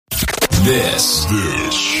This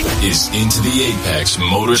is Into the Apex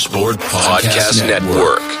Motorsport Podcast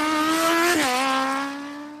Network.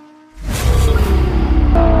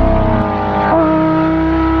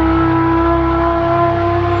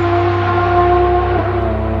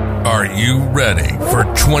 Are you ready for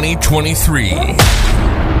 2023?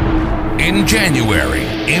 In January,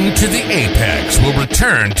 Into the Apex will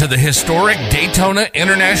return to the historic Daytona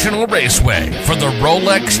International Raceway for the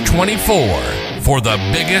Rolex 24 for the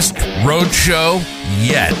biggest road show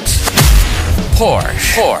yet.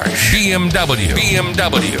 Porsche,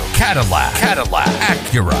 BMW, Cadillac,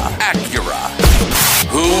 Acura.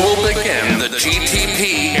 Who will begin the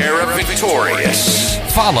GTP era victorious?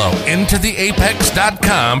 Follow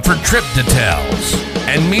IntoTheApex.com for trip details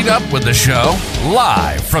and meet up with the show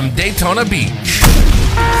live from Daytona Beach.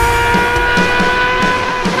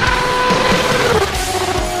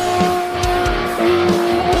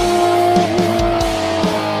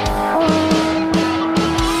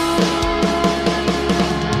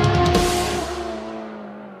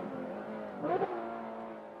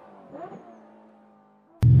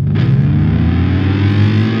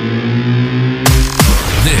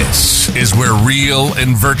 Is where real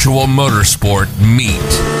and virtual motorsport meet.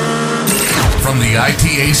 From the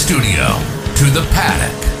ITA studio to the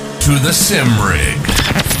paddock to the sim rig.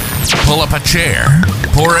 Pull up a chair,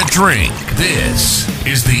 pour a drink. This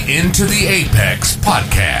is the Into the Apex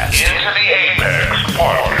podcast. Into the Apex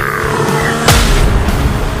podcast.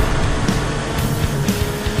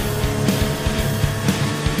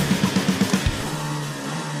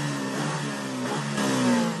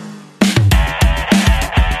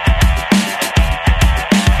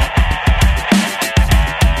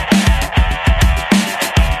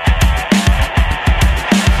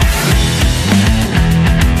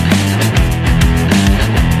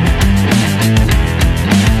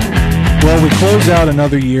 Well, we close out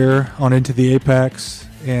another year on Into the Apex,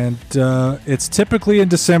 and it's typically in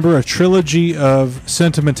December a trilogy of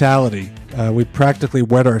sentimentality. We practically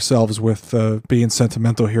wed ourselves with being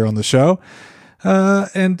sentimental here on the show.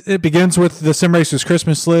 And it begins with the Sim Racers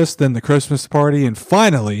Christmas list, then the Christmas party, and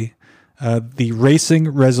finally, the Racing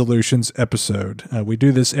Resolutions episode. We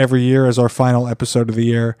do this every year as our final episode of the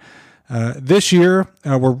year. This year,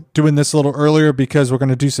 we're doing this a little earlier because we're going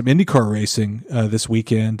to do some IndyCar racing this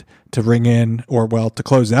weekend to ring in, to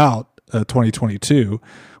close out 2022.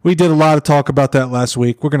 We did a lot of talk about that last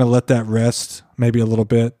week. We're going to let that rest maybe a little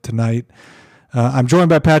bit tonight. I'm joined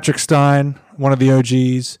by Patrick Stein, one of the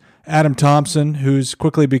OGs, Adam Thompson, who's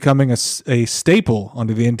quickly becoming a staple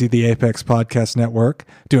onto the Into the Apex podcast network,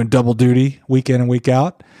 doing double duty week in and week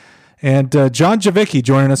out, and John Javicki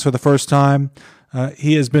joining us for the first time.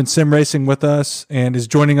 He has been sim racing with us and is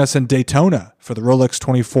joining us in Daytona for the Rolex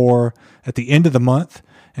 24 at the end of the month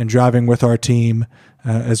and driving with our team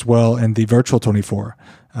as well in the virtual 24.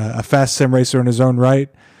 A fast sim racer in his own right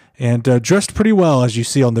and dressed pretty well, as you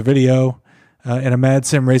see on the video, in a Mad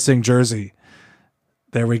Sim Racing jersey.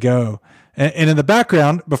 There we go. And in the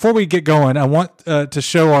background, before we get going, I want to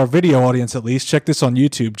show our video audience at least. Check this on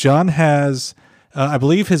YouTube. John has... I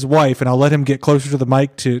believe his wife, and I'll let him get closer to the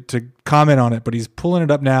mic to comment on it, but he's pulling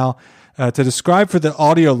it up now to describe for the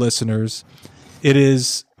audio listeners. It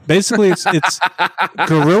is basically, it's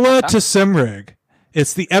Gorilla to Simrig.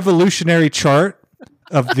 It's the evolutionary chart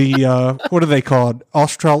of the, what are they called?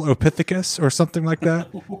 Australopithecus or something like that.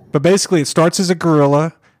 But basically it starts as a gorilla,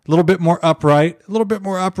 a little bit more upright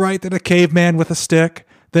than a caveman with a stick,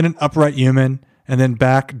 then an upright human, and then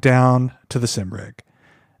back down to the Simrig.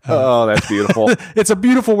 Oh, that's beautiful. It's a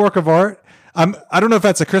beautiful work of art. I don't know if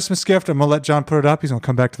that's a Christmas gift. I'm going to let John put it up. He's going to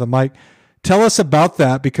come back to the mic. Tell us about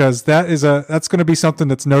that, because that's going to be something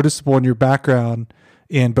that's noticeable in your background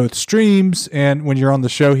in both streams and when you're on the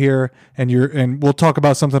show here, and we'll talk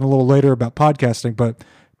about something a little later about podcasting, but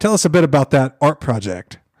tell us a bit about that art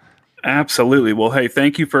project. Absolutely. Well, hey,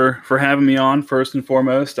 thank you for having me on first and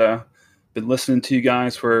foremost. Been listening to you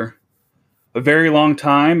guys for a very long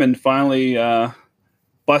time and finally,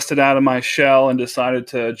 busted out of my shell and decided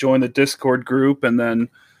to join the Discord group, and then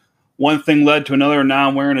one thing led to another. Now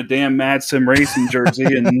I'm wearing a damn Mad Sim Racing jersey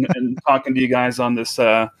and talking to you guys on this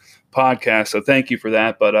podcast. So thank you for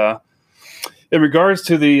that. But in regards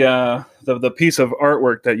to the piece of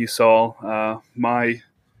artwork that you saw, my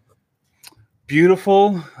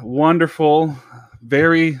beautiful, wonderful,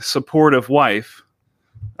 very supportive wife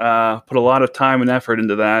put a lot of time and effort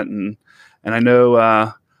into that, and I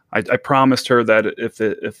know. I promised her that if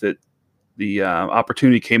the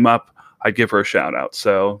opportunity came up, I'd give her a shout out.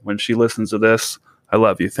 So when she listens to this, I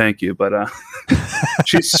love you. Thank you. But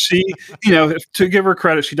she to give her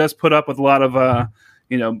credit, she does put up with a lot of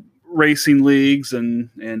racing leagues and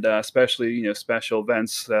especially special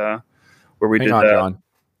events where we Hang did on, that. John.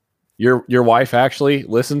 Your wife actually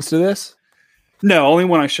listens to this? No, only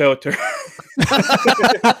when I show it to her.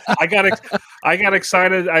 I got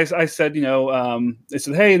excited. I said, I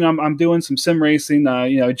said, hey, I'm doing some sim racing.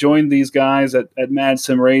 I joined these guys at Mad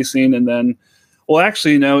Sim Racing, and then, well,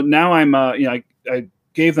 actually, now I'm, I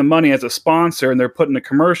gave them money as a sponsor, and they're putting a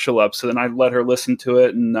commercial up. So then I let her listen to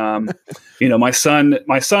it, and my son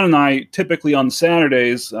and I typically on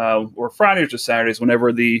Saturdays or Fridays or Saturdays,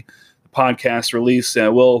 whenever the podcast release,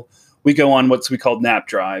 we go on what we call nap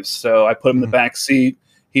drives. So I put him in the back seat.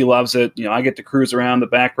 He loves it. I get to cruise around the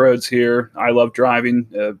back roads here. I love driving,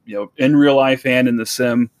 in real life and in the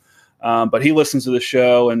sim. But he listens to the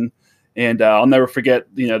show, and I'll never forget,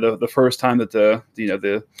 the first time that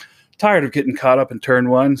the tired of getting caught up in turn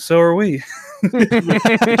one. So are we.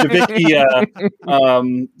 Javicki,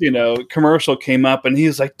 commercial came up, and he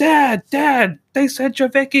was like, Dad, they said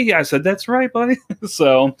Javicki. I said, that's right, buddy.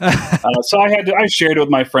 So I shared it with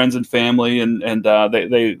my friends and family, and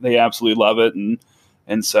they absolutely love it.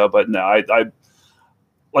 And so, but no, I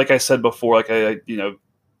like I said before, I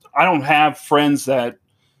don't have friends that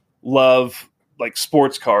love like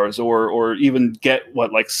sports cars or even get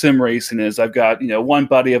what like sim racing is. I've got, one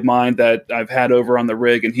buddy of mine that I've had over on the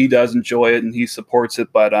rig, and he does enjoy it and he supports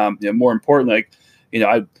it. But, more importantly,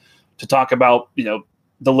 to talk about,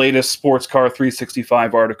 the latest sports car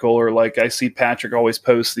 365 article, or like I see Patrick always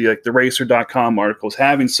post the racer.com articles,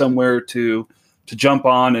 having somewhere to jump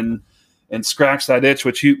on and scratch that itch,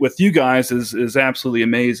 which with you guys is absolutely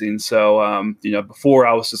amazing. So, before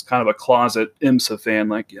I was just kind of a closet IMSA fan,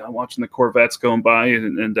 watching the Corvettes going by,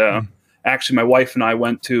 and actually my wife and I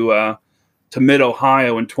went to Mid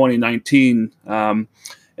Ohio in 2019, and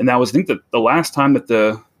that was, I think, the last time that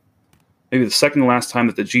maybe the second to last time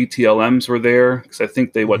that the GTLMs were there, because I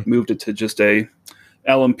think they moved it to just a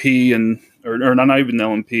LMP or not even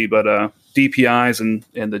LMP, but DPIs and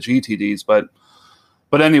the GTDs,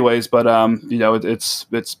 But anyways,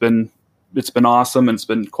 it's been awesome, and it's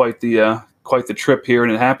been quite the trip here,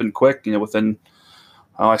 and it happened quick. Within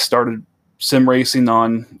I started sim racing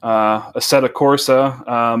on Assetto Corsa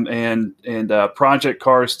and project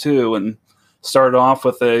cars too, and started off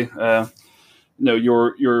with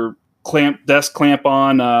your desk clamp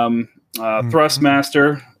on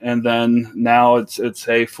Thrustmaster, and then now it's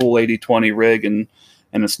a full 80/20 rig, and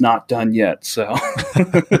it's not done yet. So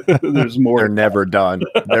there's more. They're never done.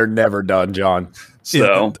 They're never done, John.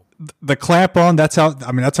 So the clamp on, that's how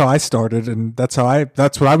I started. And that's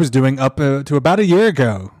what I was doing up to about a year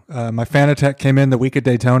ago. My Fanatec came in the week of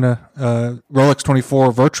Daytona, Rolex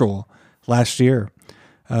 24 virtual last year.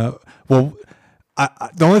 The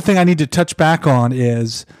only thing I need to touch back on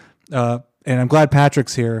is, and I'm glad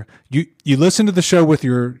Patrick's here. You listen to the show with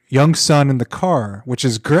your young son in the car, which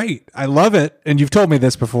is great. I love it. And you've told me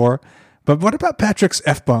this before, but what about Patrick's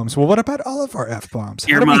F-bombs? Well, what about all of our F-bombs?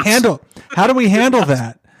 How do we handle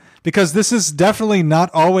that? Because this is definitely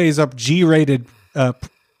not always a G-rated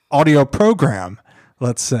audio program,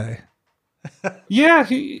 let's say. Yeah,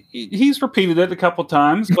 he's repeated it a couple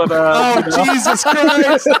times, but Jesus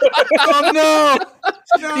Christ! Oh no!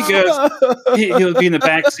 He goes, he'll be in the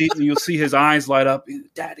back seat, and you'll see his eyes light up.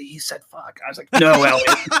 Daddy, he said, "Fuck!" I was like, "No, Elliot."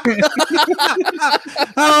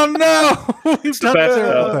 Oh no! He's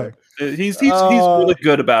really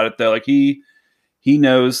good about it though. Like he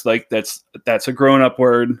knows like that's a grown up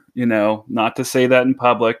word, not to say that in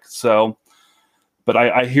public. So. But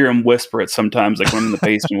I hear him whisper it sometimes, like when I'm in the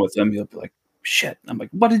basement with him. He'll be like, "Shit!" I'm like,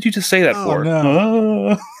 "What did you just say that for?"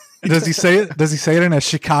 No. Does he say it? Does he say it in a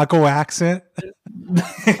Chicago accent?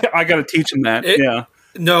 I got to teach him that. Yeah.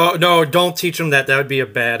 No, don't teach him that. That would be a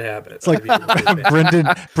bad habit. It's like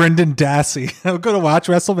Brendan Dassey. I'm going to watch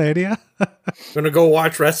WrestleMania. Going to go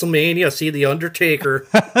watch WrestleMania, see The Undertaker.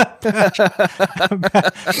 Man.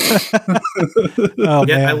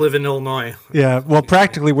 I live in Illinois. Yeah, well,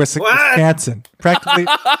 practically Wisconsin.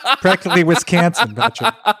 Practically Wisconsin.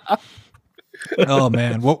 Gotcha. Oh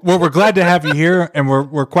man, well, we're glad to have you here, and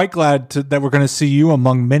we're quite glad that we're going to see you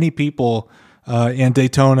among many people in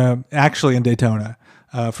Daytona. Actually, in Daytona.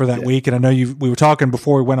 For that week, and I know we were talking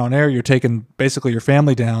before we went on air. You're taking basically your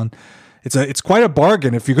family down. It's quite a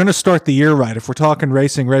bargain if you're going to start the year right. If we're talking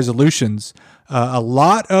racing resolutions, a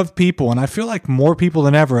lot of people, and I feel like more people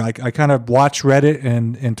than ever. I kind of watch Reddit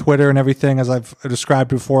and Twitter and everything, as I've described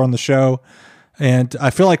before on the show, and I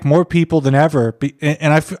feel like more people than ever.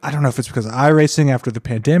 And I don't know if it's because of iRacing after the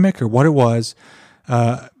pandemic or what it was,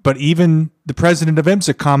 but even the president of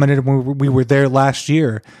IMSA commented when we were there last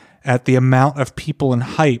year at the amount of people and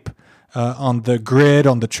hype on the grid,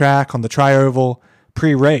 on the track, on the tri-oval,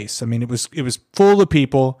 pre-race. I mean, it was full of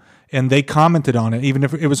people, and they commented on it. Even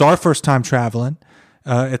if it was our first time traveling,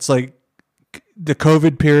 it's like the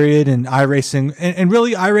COVID period and iRacing, and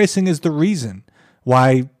really iRacing is the reason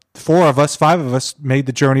why 5 of us made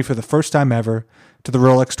the journey for the first time ever to the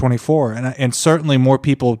Rolex 24, and certainly more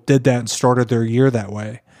people did that and started their year that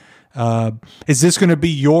way. Is this going to be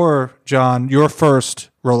your first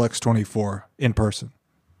Rolex 24 in person?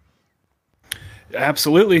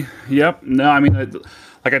 Absolutely. Yep. No, I mean,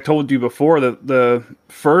 like I told you before, the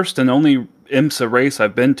first and only IMSA race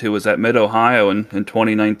I've been to was at Mid-Ohio in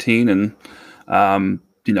 2019, and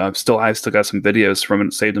I've still got some videos from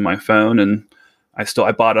it saved in my phone, and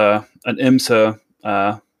I bought an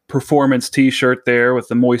IMSA performance T-shirt there with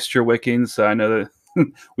the moisture wicking. So I know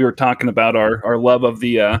that we were talking about our love of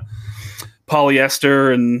the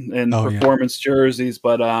polyester and performance jerseys,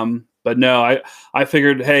 but no, I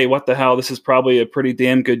figured, hey, what the hell? This is probably a pretty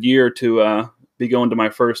damn good year to be going to my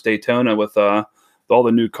first Daytona with all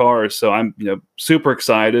the new cars. So I'm super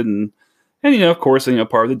excited, and of course,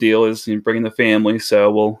 part of the deal is bringing the family.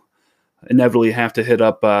 So we'll inevitably have to hit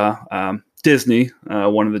up Disney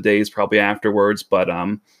one of the days probably afterwards. But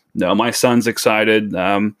no, my son's excited.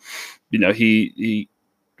 He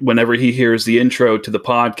whenever he hears the intro to the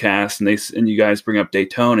podcast and you guys bring up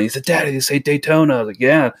Daytona, he said, "Daddy, you say Daytona?" I was like,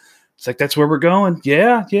 "Yeah." It's like, that's where we're going.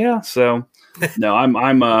 Yeah. So no,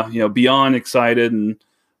 I'm beyond excited, and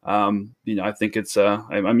I think it's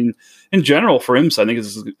I mean, in general for IMSA, I think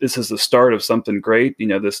this is the start of something great.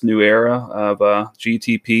 This new era of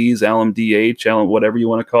GTPs, LMDH, whatever you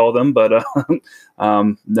want to call them. But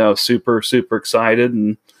no, super excited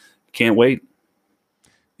and can't wait.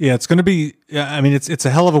 Yeah, it's going to be. I mean, it's a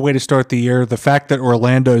hell of a way to start the year. The fact that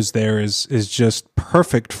Orlando's there is just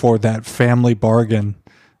perfect for that family bargain.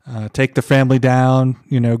 Take the family down,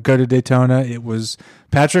 go to Daytona. It was,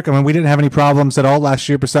 Patrick, I mean, we didn't have any problems at all last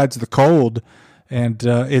year besides the cold, and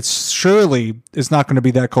it's surely is not going to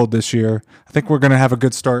be that cold this year. I think we're going to have a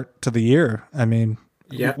good start to the year. I mean,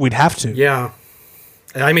 we'd have to. Yeah.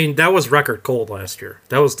 I mean, that was record cold last year.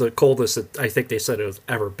 That was the coldest that I think they said it has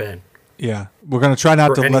ever been. Yeah. We're going to try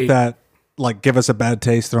not to let that give us a bad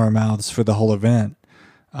taste in our mouths for the whole event.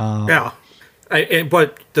 Yeah.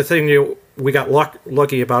 But the thing we got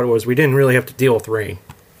lucky about it was we didn't really have to deal with rain.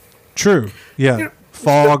 True. Yeah.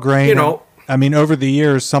 Fog, rain. I mean, over the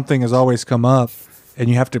years, something has always come up, and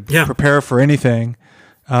you have to prepare for anything.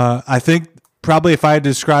 I think probably if I had to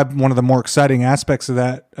describe one of the more exciting aspects of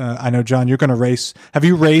that, I know, John, you're going to race. Have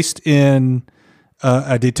you raced in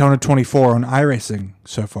a Daytona 24 on iRacing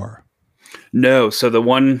so far? No, so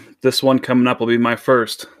this one coming up will be my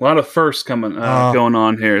first. A lot of firsts going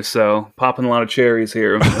on here, so popping a lot of cherries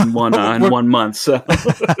here in one month. So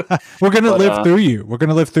we're gonna live through you. We're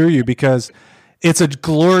gonna live through you because it's a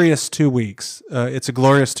glorious 2 weeks. It's a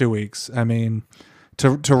glorious 2 weeks. I mean,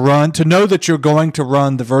 to know that you're going to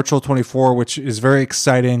run the virtual 24, which is very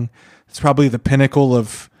exciting. It's probably the pinnacle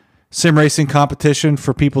of sim racing competition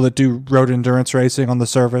for people that do road endurance racing on the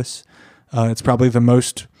service. It's probably the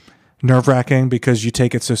most nerve-wracking because you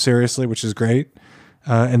take it so seriously, which is great.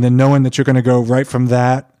 And then knowing that you're going to go right from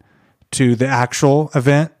that to the actual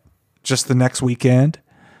event just the next weekend,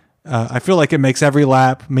 I feel like it makes every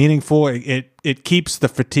lap meaningful. It keeps the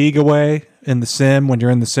fatigue away in the sim when you're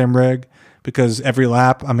in the sim rig, because every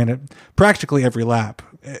lap, practically every lap,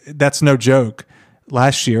 that's no joke.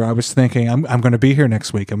 Last year, I was thinking, I'm going to be here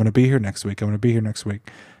next week. I'm going to be here next week. I'm going to be here next week.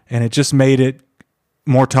 And it just made it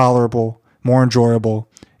more tolerable, more enjoyable,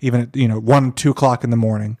 even at 1, 2 o'clock in the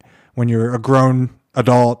morning when you're a grown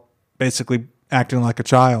adult, basically acting like a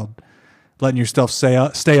child, letting yourself stay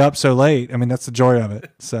up so late. I mean, that's the joy of it.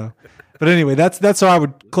 So, but anyway, that's how I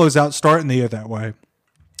would close out starting the year that way.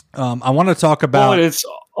 I want to talk about. Well, it's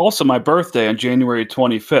also my birthday on January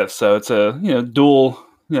 25th, so it's a dual.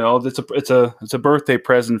 It's a birthday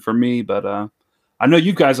present for me. But I know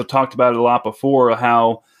you guys have talked about it a lot before.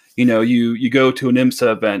 How you go to an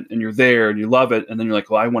IMSA event and you're there and you love it, and then you're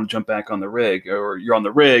like, well, I want to jump back on the rig, or you're on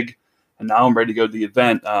the rig and now I'm ready to go to the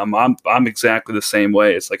event. I'm exactly the same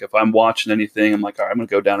way. It's like if I'm watching anything, I'm like, all right, I'm going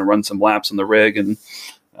to go down and run some laps on the rig, and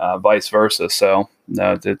vice versa. So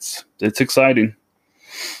no, it's exciting.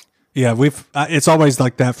 Yeah, it's always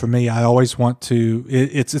like that for me. I always want to.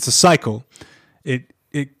 It's a cycle. It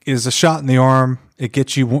is a shot in the arm. It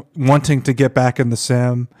gets you wanting to get back in the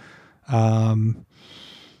sim.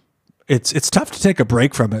 It's tough to take a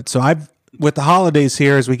break from it. So with the holidays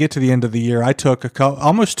here, as we get to the end of the year, I took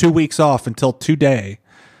almost 2 weeks off until today.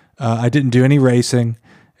 I didn't do any racing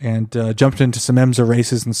and jumped into some IMSA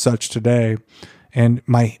races and such today. And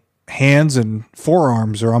my hands and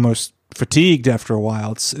forearms are almost fatigued after a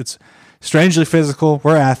while. It's Strangely Physical,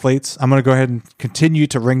 we're athletes. I'm going to go ahead and continue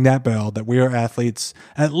to ring that bell that we are athletes,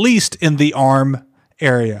 at least in the arm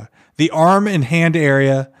area. The arm and hand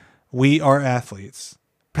area, we are athletes.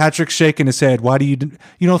 Patrick's shaking his head. Why do you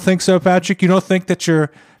don't think so, Patrick? You don't think that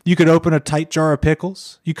you could open a tight jar of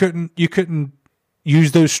pickles? You couldn't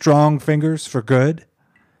use those strong fingers for good?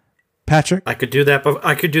 Patrick? I could do that.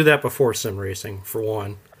 I could do that before sim racing, for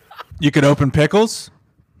one. You could open pickles?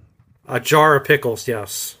 A jar of pickles,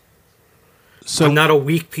 yes. So I'm not a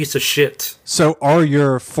weak piece of shit. So are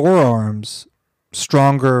your forearms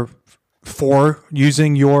stronger for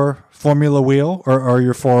using your Formula wheel, or are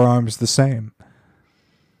your forearms the same?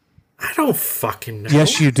 I don't fucking know.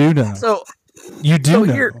 Yes, you do know. So you do so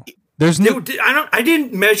know. you're- There's no. Dude, I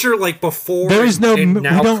didn't measure like before. There is no. and We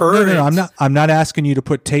now don't. No, current. no. I'm not asking you to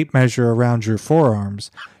put tape measure around your forearms.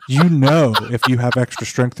 You know if you have extra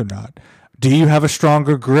strength or not. Do you have a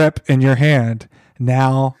stronger grip in your hand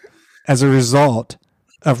now, as a result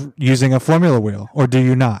of using a Formula wheel, or do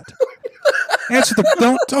you not? Answer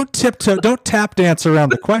the. Don't tiptoe. Don't tap dance around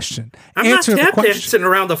the question. I'm Answer not the tap question. dancing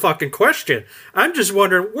around the fucking question. I'm just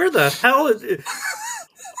wondering where the hell is it?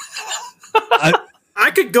 I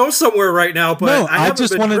could go somewhere right now, but No, I I haven't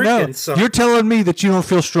just been want to know. drinking, so. You're telling me that you don't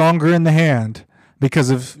feel stronger in the hand because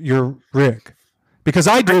of your rig. Because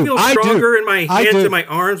I do. I feel stronger do. in my I hands do. and my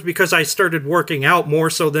arms because I started working out more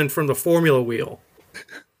so than from the Formula wheel.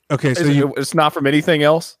 Okay, so you. it's not from anything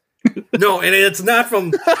else. No, and it's not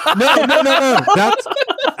from. No. That's.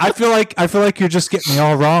 I feel like you're just getting me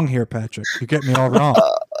all wrong here, Patrick. You're getting me all wrong.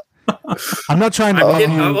 I'm not trying to rub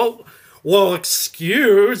you. Well,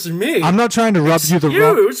 excuse me. I'm not trying to rub you the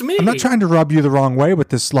wrong. Excuse me. I'm not trying to rub you the wrong way with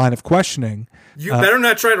this line of questioning. You better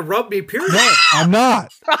not try to rub me, period. No, I'm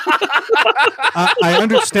not. I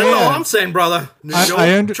understand. That's all I'm saying, brother.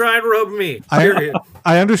 Don't try to rub me, period.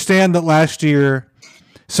 I understand that last year.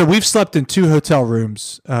 So we've slept in 2 hotel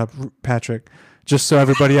rooms, Patrick. Just so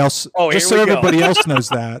everybody else, everybody else knows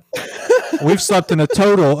that we've slept in a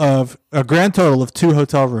grand total of 2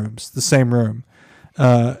 hotel rooms, the same room,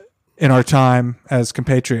 in our time as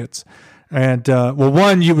compatriots. And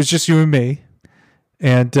one, it was just you and me,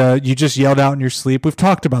 and you just yelled out in your sleep. We've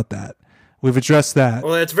talked about that. We've addressed that.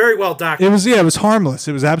 Well, it's very well documented. It was harmless.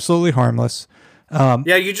 It was absolutely harmless.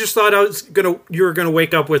 Yeah, you just thought you were gonna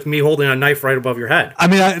wake up with me holding a knife right above your head. I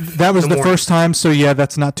mean, that was the first time, so yeah,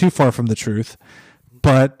 that's not too far from the truth.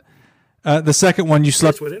 But the second one you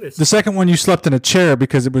slept. what it is. The second one you slept in a chair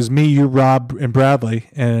because it was me, you, Rob, and Bradley,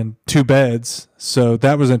 and 2 beds. So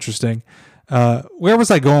that was interesting. Where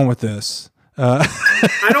was I going with this?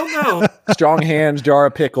 I don't know. Strong hands, jar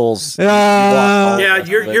of pickles. Yeah,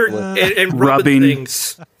 you're and rubbing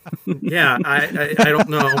things. Yeah, I don't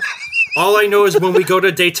know. All I know is when we go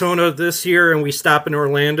to Daytona this year and we stop in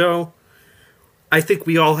Orlando, I think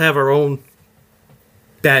we all have our own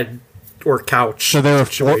bed or couch. So there are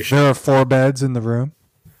situation. there are 4 beds in the room.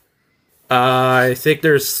 I think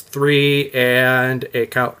there's 3 and a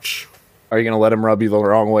couch. Are you going to let him rub you the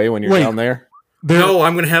wrong way when you're down there? No,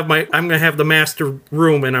 I'm gonna have the master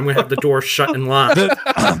room and I'm gonna have the door shut and locked.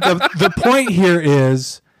 The point here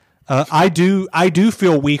is, I do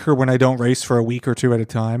feel weaker when I don't race for a week or 2 at a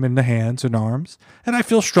time in the hands and arms, and I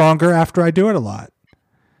feel stronger after I do it a lot.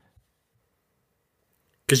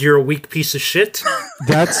 Because you're a weak piece of shit.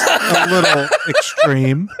 That's a little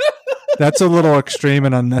extreme. That's a little extreme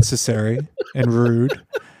and unnecessary and rude.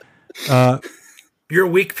 You're a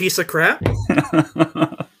weak piece of crap.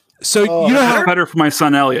 So you know how better for my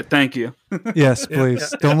son Elliot. Thank you. Yes,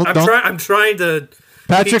 please. Don't. I'm trying to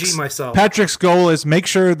PG myself. Patrick's goal is make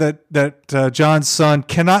sure that John's son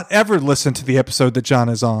cannot ever listen to the episode that John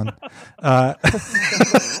is on.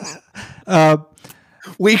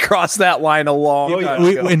 We crossed that line a long time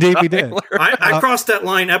ago. Indeed, we did. I crossed that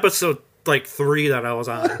line episode like 3 that I was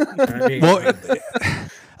on. I mean, Well,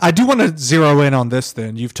 I do want to zero in on this.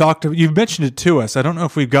 Then you've mentioned it to us. I don't know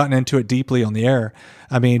if we've gotten into it deeply on the air.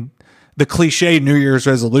 I mean, the cliche New Year's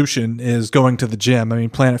resolution is going to the gym. I mean,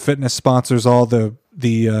 Planet Fitness sponsors all the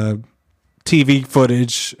TV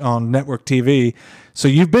footage on network TV. So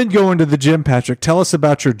you've been going to the gym, Patrick. Tell us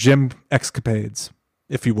about your gym escapades,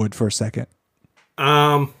 if you would, for a second.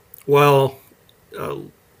 Well,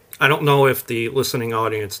 I don't know if the listening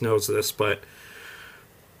audience knows this, but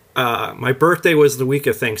my birthday was the week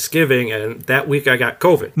of Thanksgiving, and that week I got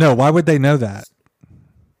COVID. No, why would they know that?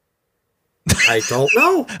 I don't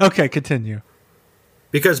know. Okay, continue.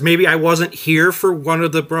 Because maybe I wasn't here for one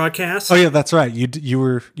of the broadcasts. Oh yeah, that's right. You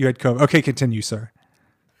had COVID. Okay, continue, sir.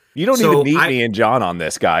 You don't even need me and John on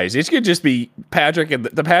this, guys. It could just be Patrick and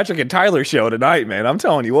the Patrick and Tyler show tonight, man. I'm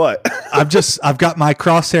telling you what. I've got my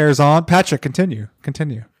crosshairs on. Patrick, continue.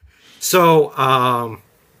 So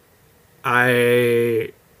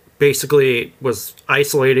I basically was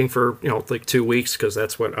isolating for, like 2 weeks because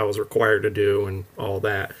that's what I was required to do and all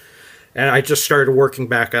that. And I just started working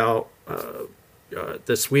back out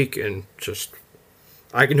this week, and just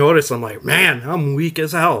I noticed, I'm like, man, I'm weak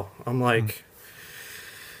as hell. I'm like,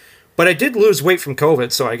 but I did lose weight from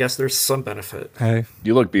COVID, so I guess there's some benefit. Hey,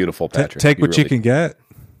 you look beautiful, Patrick. Take what you can get.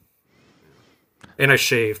 And I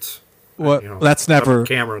shaved. Well, that's never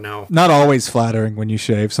camera now. Not always flattering when you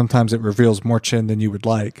shave. Sometimes it reveals more chin than you would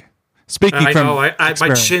like. Speaking I from know,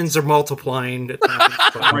 my chins are multiplying at times.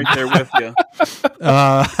 I'm right there with you.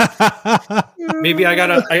 Maybe I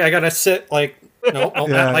gotta sit like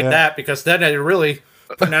not like that, because then I really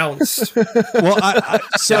pronounce. Well,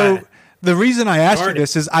 the reason I asked you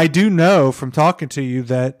this is I do know from talking to you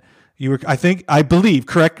that you were, I believe,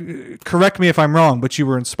 correct me if I'm wrong, but you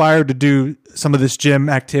were inspired to do some of this gym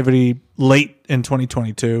activity late in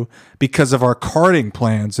 2022 because of our karting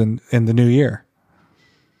plans in the new year.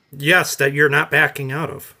 Yes, that you're not backing out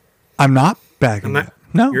of. I'm not backing out.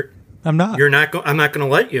 No, I'm not. You're not. I'm not going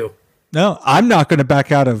to let you. No, I'm not going to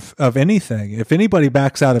back out of anything. If anybody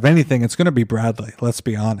backs out of anything, it's going to be Bradley. Let's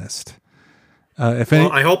be honest. I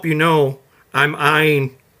hope you know I'm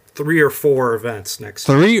eyeing 3 or 4 events next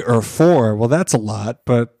year. 3 or 4? Well, that's a lot,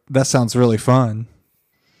 but that sounds really fun.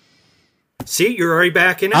 See, you're already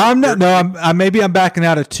backing out. I'm not. No, maybe I'm backing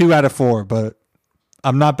out of 2 out of 4, but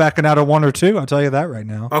I'm not backing out of 1 or 2. I'll tell you that right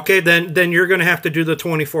now. Okay, then you're going to have to do the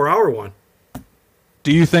 24-hour one.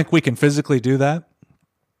 Do you think we can physically do that?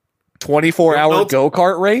 24-hour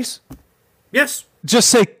go-kart race? Yes. Just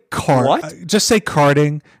say kart. What? Just say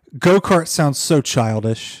karting. Go-kart sounds so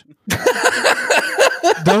childish.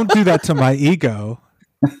 Don't do that to my ego.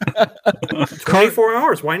 24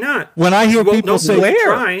 hours. Why not? When I hear people say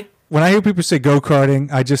where? When I hear people say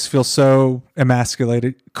go-karting, I just feel so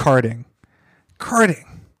emasculated. Karting.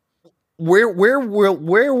 Where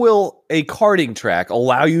will a karting track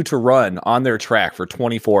allow you to run on their track for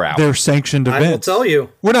 24 hours? They're sanctioned events. I will tell you.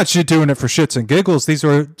 We're not doing it for shits and giggles. These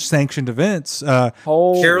are sanctioned events.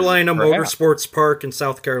 Carolina Motorsports Park in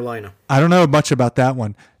South Carolina. I don't know much about that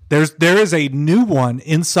one. There is a new one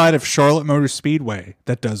inside of Charlotte Motor Speedway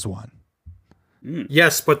that does one.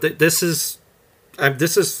 Yes, but this is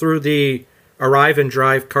through the Arrive and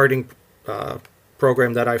Drive karting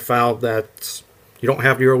program that I found that you don't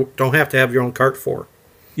have to have your own kart for.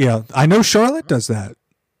 Yeah, I know Charlotte does that.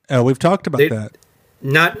 We've talked about that.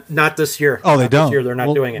 Not this year. Oh, they don't. This year they're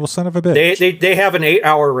not doing it. Well, son of a bitch. They have an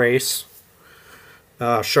 8-hour race.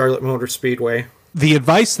 Charlotte Motor Speedway. The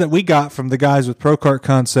advice that we got from the guys with Pro Kart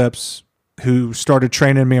Concepts, who started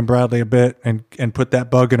training me and Bradley a bit and put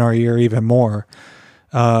that bug in our ear even more.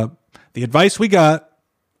 The advice we got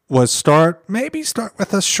was start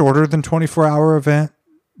with a shorter than 24-hour event.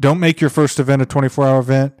 Don't make your first event a 24-hour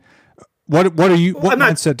event. What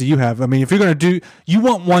mindset do you have? I mean, if you're going to you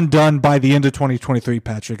want one done by the end of 2023,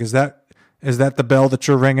 Patrick. Is that the bell that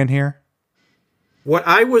you're ringing here? What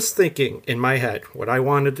I was thinking in my head, what I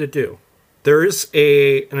wanted to do, there is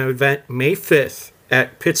an event May 5th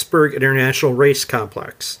at Pittsburgh International Race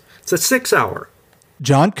Complex. It's a 6-hour.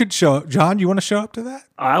 John could show up. John, you want to show up to that?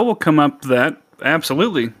 I will come up to that.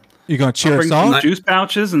 Absolutely. You going to cheer us on? Some juice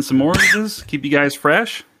pouches and some oranges. Keep you guys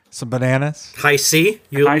fresh. Some bananas. High C?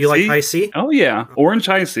 You like High C? Oh, yeah. Orange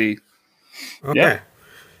High C. Okay. Yeah.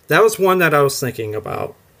 That was one that I was thinking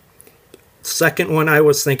about. Second one I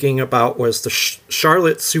was thinking about was the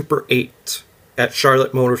Charlotte Super 8 at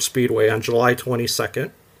Charlotte Motor Speedway on July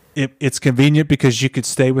 22nd. It's convenient because you could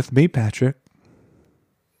stay with me, Patrick.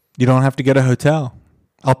 You don't have to get a hotel.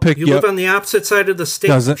 I'll pick you up. You live on the opposite side of the state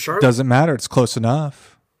from Charlotte. Doesn't matter. It's close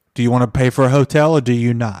enough. Do you want to pay for a hotel or do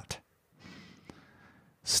you not?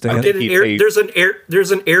 There's an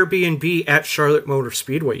Airbnb at Charlotte Motor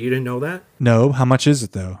Speedway. You didn't know that? No. How much is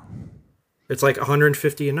it though? It's like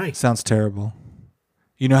 $150 a night. Sounds terrible.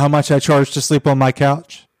 You know how much I charge to sleep on my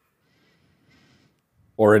couch?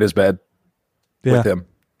 Or in his bed with him.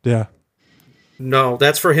 Yeah. No,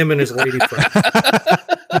 that's for him and his lady friend.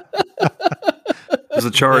 Does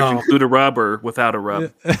the charge include a rub or without a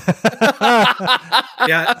rub? Yeah,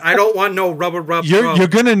 I don't want no rubber rub. You're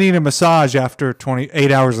gonna need a massage after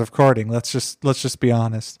 28 hours of karting. Let's just be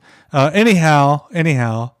honest. Anyhow.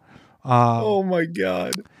 Oh my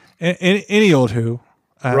god. Any old who.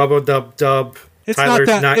 Rub-a-dub-dub. It's Tyler's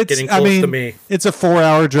not getting close to me. It's a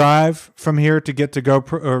 4-hour drive from here to get to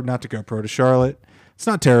GoPro, or not to GoPro, to Charlotte. It's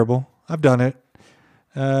not terrible. I've done it.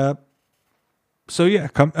 So yeah,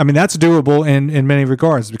 that's doable in many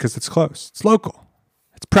regards because it's close. It's local.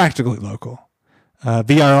 It's practically local.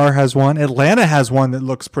 VIR has one. Atlanta has one that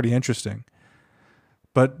looks pretty interesting.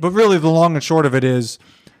 But really, the long and short of it is,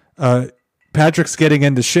 Patrick's getting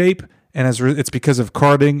into shape, and it's because of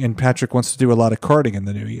karting, and Patrick wants to do a lot of karting in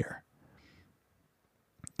the new year.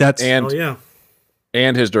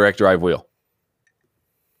 And his direct drive wheel.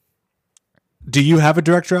 Do you have a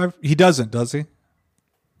direct drive? He doesn't, does he?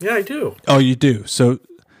 Yeah, I do. Oh, you do. So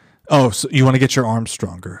you want to get your arms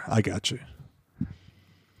stronger? I got you.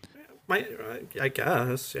 I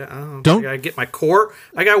guess. Yeah. I gotta get my core.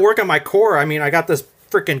 I gotta work on my core. I mean, I got this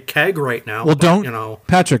freaking keg right now. Well,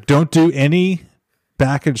 Patrick, don't do any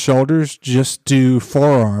back and shoulders. Just do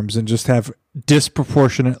forearms and just have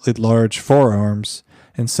disproportionately large forearms,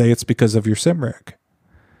 and say it's because of your sim rig.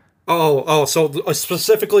 Oh, so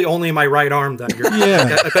specifically only my right arm then.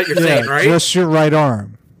 I bet you're saying, right? Just your right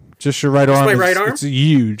arm. Just your right arm. My right arm? It's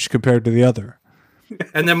huge compared to the other.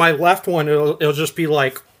 And then my left one, it'll just be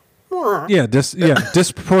like...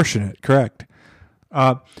 disproportionate, correct.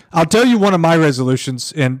 I'll tell you one of my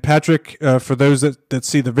resolutions, and Patrick, for those that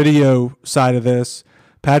see the video side of this,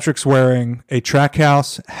 Patrick's wearing a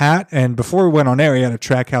Trackhouse hat, and before we went on air, he had a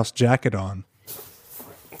Trackhouse jacket on.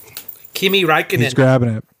 Kimi Räikkönen. He's grabbing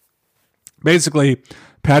it. Basically,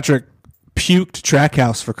 Patrick puked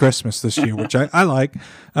Trackhouse for Christmas this year, which I like,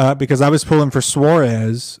 because I was pulling for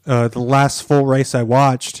Suarez, the last full race I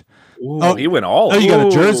watched. Ooh, he went all. Oh, you got a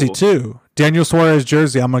jersey too, Daniel Suarez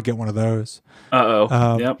jersey. I'm gonna get one of those.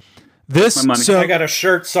 Yep. I got a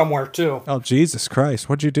shirt somewhere too. Oh, Jesus Christ!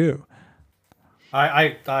 What'd you do?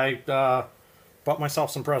 I bought myself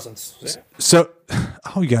some presents. So,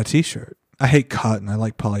 you got a T-shirt. I hate cotton. I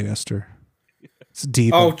like polyester. It's a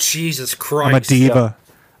diva. Oh, Jesus Christ! I'm a diva.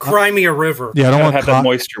 Cry me a river. Yeah, I don't want to have that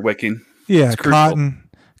moisture wicking. Yeah, cotton.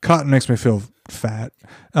 Cotton makes me feel fat.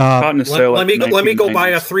 Cotton is so. Let me go buy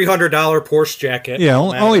a $300 Porsche jacket. Yeah,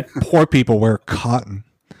 only poor people wear cotton.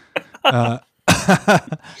 Let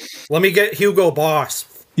me get Hugo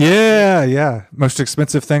Boss. Yeah, most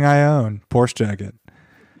expensive thing I own, Porsche jacket.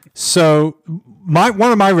 So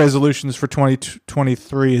one of my resolutions for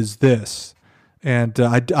 2023 is this, and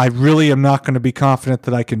I really am not going to be confident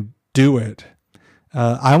that I can do it.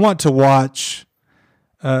 I want to watch.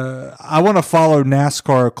 I want to follow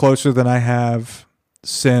NASCAR closer than I have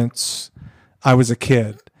since I was a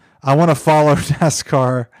kid. I want to follow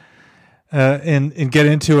NASCAR and get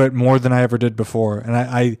into it more than I ever did before. And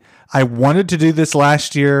I wanted to do this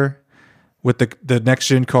last year with the next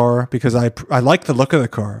gen car because I like the look of the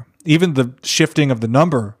car. Even the shifting of the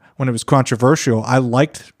number when it was controversial, I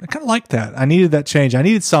kind of liked that. I needed that change. I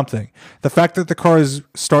needed something. The fact that the cars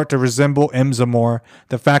start to resemble IMSA more,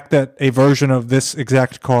 the fact that a version of this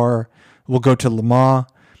exact car will go to Le Mans,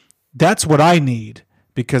 that's what I need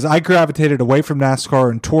because I gravitated away from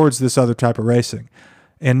NASCAR and towards this other type of racing.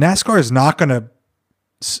 And NASCAR is not going to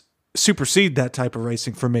supersede that type of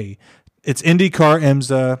racing for me. It's IndyCar,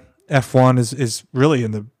 IMSA, F1 is really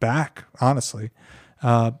in the back, honestly.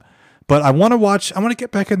 But I want to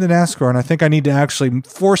get back into NASCAR, and I think I need to actually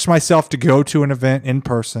force myself to go to an event in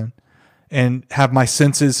person and have my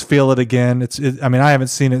senses feel it again. I mean, I haven't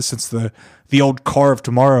seen it since the old Car of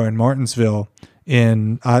Tomorrow in Martinsville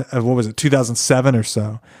in, 2007 or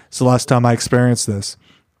so. It's the last time I experienced this.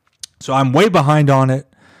 So I'm way behind on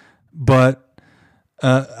it, but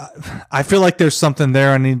I feel like there's something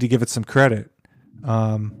there. I need to give it some credit.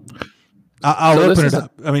 I'll open it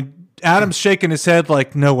up. I mean, Adam's shaking his head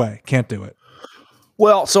like, no way, can't do it.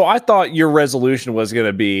 Well, so I thought your resolution was going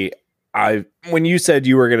to be, when you said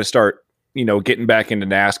you were going to start, getting back into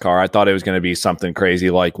NASCAR, I thought it was going to be something crazy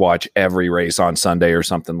like watch every race on Sunday or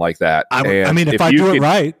something like that. If I do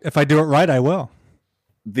it right, I will.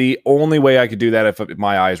 The only way I could do that if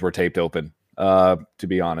my eyes were taped open, to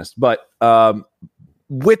be honest. But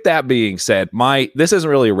with that being said, this isn't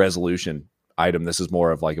really a resolution item. This is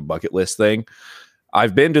more of like a bucket list thing.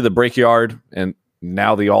 I've been to the Brickyard and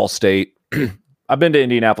now the Allstate. I've been to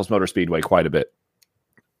Indianapolis Motor Speedway quite a bit.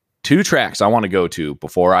 2 tracks I want to go to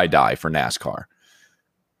before I die for NASCAR.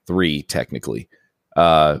 3, technically.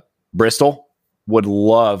 Bristol. Would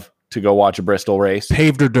love to go watch a Bristol race.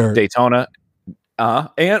 Paved or dirt? Daytona.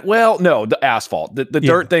 The asphalt. The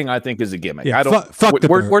dirt thing I think is a gimmick. Yeah,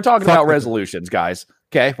 we're talking about resolutions, guys.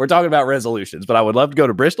 Okay, we're talking about resolutions, but I would love to go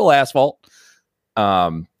to Bristol asphalt,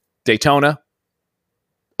 Daytona,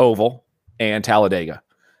 Oval, and Talladega.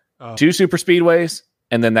 2 super speedways,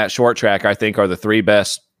 and then that short track I think are the 3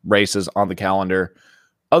 best races on the calendar,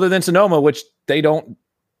 other than Sonoma, which they don't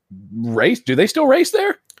race. Do they still race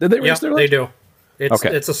there? Did they race there? They do.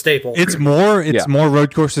 It's a staple. It's more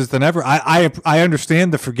road courses than ever. I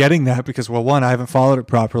understand the forgetting that because, well, 1, I haven't followed it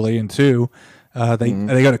properly, and 2, they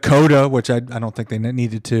go to COTA, which I don't think they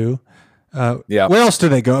needed to. Yeah. Where else do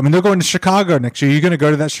they go? I mean, they're going to Chicago next year. Are you going to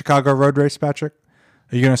go to that Chicago road race, Patrick?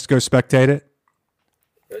 Are you going to go spectate it?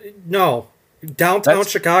 No. Downtown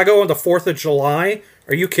Chicago on the 4th of July?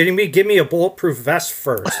 Are you kidding me? Give me a bulletproof vest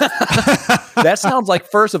first. That sounds like,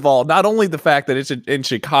 first of all, not only the fact that it's in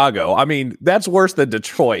Chicago, I mean, that's worse than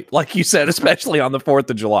Detroit, like you said, especially on the 4th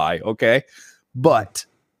of July, okay? But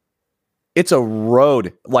it's a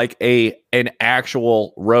road, like an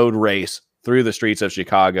actual road race through the streets of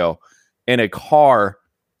Chicago in a car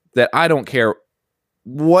that I don't care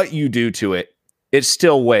what you do to it, it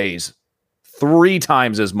still weighs 3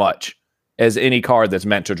 times as much as any car that's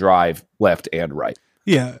meant to drive left and right.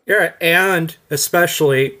 Yeah. Yeah, and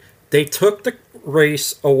especially they took the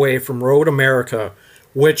race away from Road America,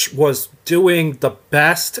 which was doing the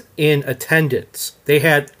best in attendance. They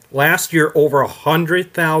had last year over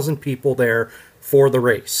 100,000 people there for the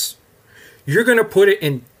race. You're going to put it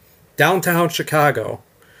in downtown Chicago.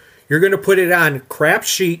 You're going to put it on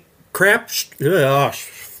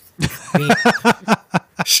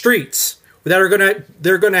streets that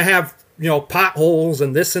they're going to have, potholes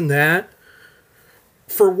and this and that.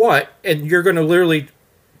 For what? And you're going to literally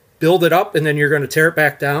build it up and then you're going to tear it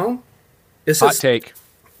back down? Hot take.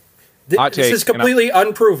 This is completely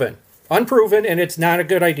unproven. Unproven, and it's not a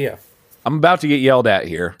good idea. I'm about to get yelled at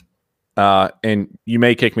here. And you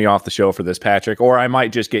may kick me off the show for this, Patrick, or I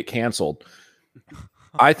might just get canceled.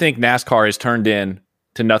 I think NASCAR has turned in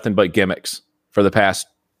to nothing but gimmicks for the past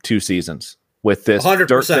 2 seasons with this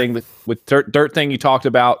 100%. dirt thing you talked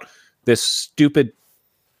about, this stupid,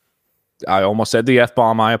 I almost said the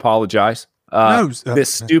F-bomb, I apologize.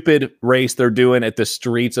 This stupid race they're doing at the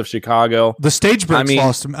streets of Chicago. The stage breaks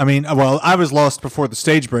lost. I was lost before the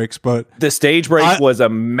stage breaks, but the stage break was a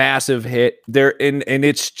massive hit there. And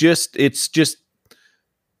it's just,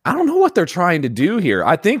 I don't know what they're trying to do here.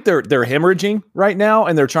 I think they're hemorrhaging right now,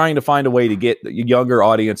 and they're trying to find a way to get younger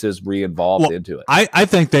audiences re-involved into it. I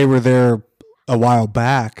think they were there a while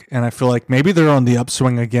back, and I feel like maybe they're on the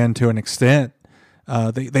upswing again to an extent.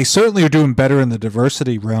 They certainly are doing better in the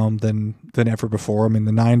diversity realm than ever before. I mean,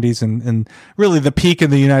 the 90s and really the peak in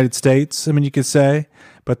the United States, I mean, you could say.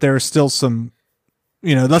 But there are still some,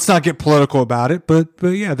 let's not get political about it, but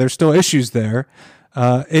yeah, there's still issues there.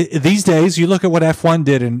 These days, you look at what F1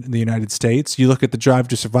 did in the United States, you look at the Drive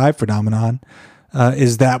to Survive phenomenon.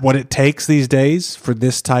 Is that what it takes these days for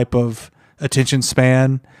this type of attention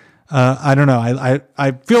span? I don't know.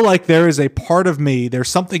 I feel like there is a part of me, there's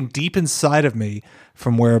something deep inside of me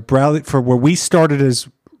from where we started as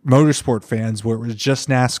motorsport fans, where it was just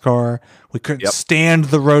NASCAR. We couldn't stand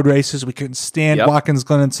the road races. We couldn't stand Watkins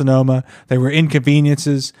Glen and Sonoma. They were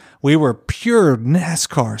inconveniences. We were pure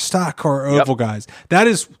NASCAR, stock car, oval guys. That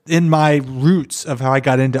is in my roots of how I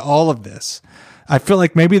got into all of this. I feel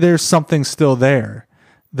like maybe there's something still there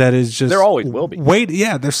that is just... There always will be.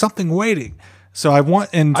 There's something waiting. So I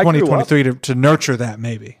want in 2023 to nurture that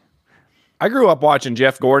maybe. I grew up watching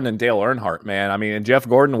Jeff Gordon and Dale Earnhardt, man. I mean, and Jeff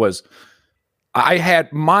Gordon was... I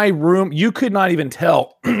had my room... You could not even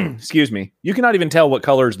tell... excuse me. You could not even tell what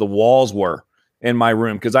colors the walls were in my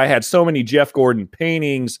room because I had so many Jeff Gordon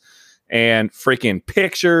paintings and freaking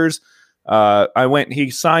pictures. He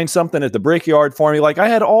signed something at the Brickyard for me. Like, I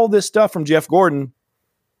had all this stuff from Jeff Gordon.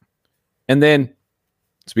 And then,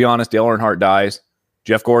 to be honest, Dale Earnhardt dies.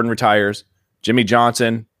 Jeff Gordon retires. Jimmy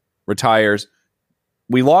Johnson retires.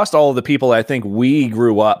 We lost all of the people that I think we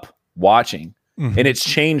grew up watching, and it's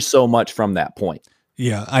changed so much from that point.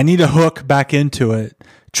 Yeah, I need a hook back into it.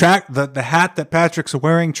 The hat that Patrick's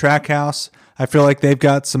wearing, Trackhouse, I feel like they've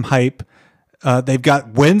got some hype. They've got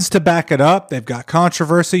wins to back it up. They've got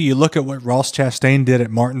controversy. You look at what Ross Chastain did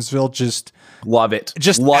at Martinsville. Just love it.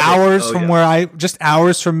 Just hours from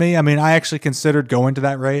me. I mean, I actually considered going to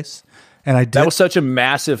that race, and I did. That was such a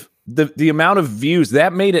massive. The amount of views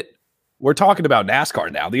that made it. We're talking about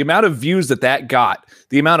NASCAR now. The amount of views that got,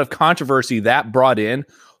 the amount of controversy that brought in.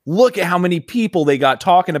 Look at how many people they got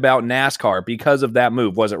talking about NASCAR because of that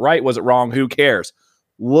move. Was it right? Was it wrong? Who cares?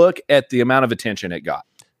 Look at the amount of attention it got.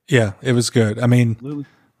 Yeah, it was good. I mean,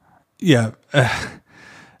 yeah.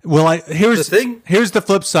 Here's the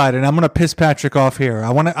flip side, and I'm going to piss Patrick off here.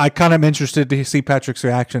 I kind of interested to see Patrick's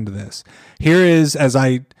reaction to this. Here is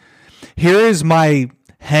my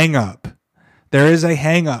hang up. There is a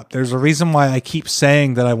hang up. There's a reason why I keep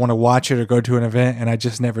saying that I want to watch it or go to an event, and I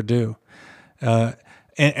just never do. And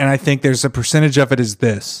I think there's a percentage of it is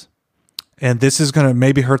this, and this is going to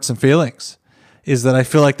maybe hurt some feelings, is that I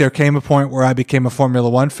feel like there came a point where I became a Formula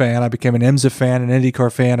One fan. I became an IMSA fan, an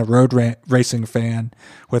IndyCar fan, a road racing fan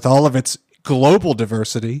with all of its global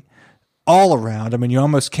diversity all around. I mean, you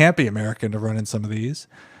almost can't be American to run in some of these.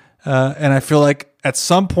 And I feel like at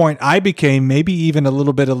some point I became maybe even a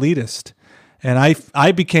little bit elitist. And I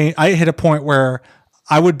hit a point where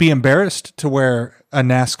I would be embarrassed to wear a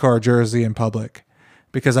NASCAR jersey in public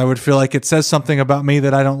because I would feel like it says something about me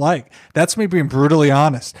that I don't like. That's me being brutally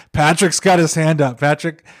honest. Patrick's got his hand up.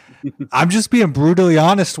 Patrick, I'm just being brutally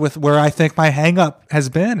honest with where I think my hang up has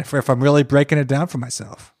been if I'm really breaking it down for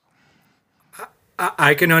myself.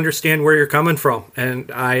 I can understand where you're coming from,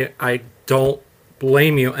 and I don't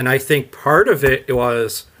blame you. And I think part of it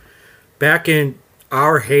was back in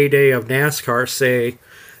our heyday of NASCAR, say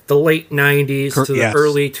the late 90s to the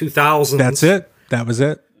early 2000s. That's it. That was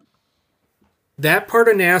it. That part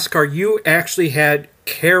of NASCAR, you actually had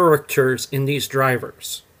characters in these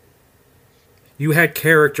drivers. You had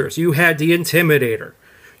characters. You had the Intimidator.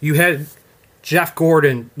 You had Jeff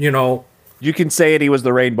Gordon, You can say it. He was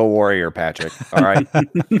the Rainbow Warrior, Patrick. All right.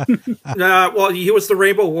 Well, he was the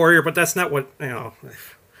Rainbow Warrior, but that's not what,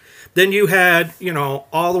 Then you had,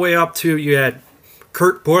 all the way up to, you had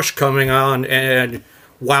Kurt Busch coming on and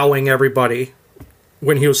wowing everybody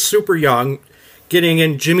when he was super young, getting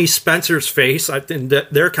in Jimmy Spencer's face in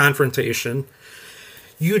their confrontation.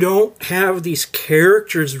 You don't have these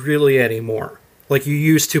characters really anymore like you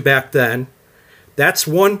used to back then. That's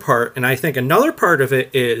one part. And I think another part of it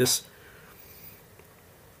is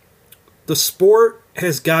the sport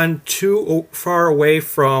has gone too far away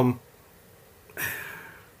from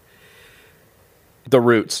the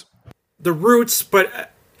roots.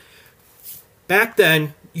 But back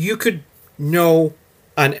then, you could know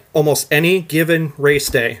on almost any given race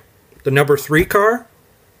day, the number 3 car,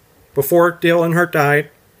 before Dale Earnhardt died,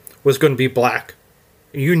 was going to be black.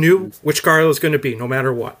 You knew which car it was going to be, no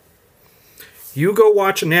matter what. You go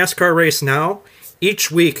watch a NASCAR race now,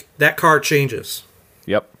 each week, that car changes.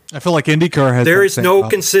 Yep. I feel like IndyCar has. There is no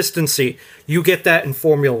consistency. You get that in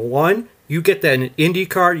Formula One. You get that in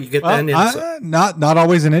IndyCar. You get that in not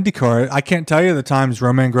always in IndyCar. I can't tell you the times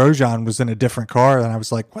Romain Grosjean was in a different car, and I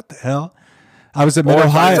was like, "What the hell?" I was at Mid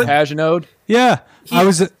Ohio. Paginode. Yeah, I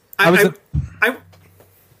would say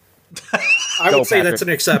that's an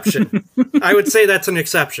exception. I would say that's an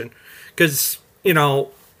exception because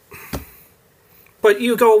But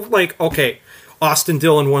you go like, okay, Austin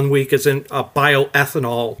Dillon 1 week is in a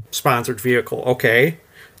bioethanol sponsored vehicle. Okay.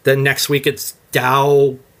 Then next week it's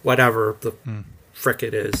Dow, whatever the frick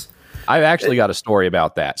it is. I've actually got a story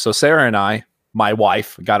about that. So Sarah and I, my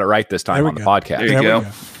wife, got it right this time on the podcast. There you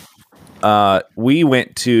go. We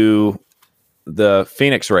went to the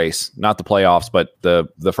Phoenix race, not the playoffs, but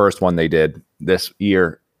the first one they did this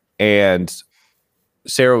year. And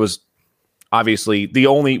Sarah was obviously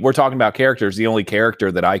we're talking about characters. The only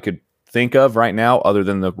character that I could think of right now, other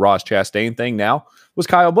than the Ross Chastain thing now, was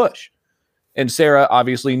Kyle Busch. And Sarah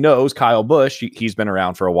obviously knows Kyle Busch. He's been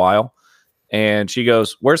around for a while. And she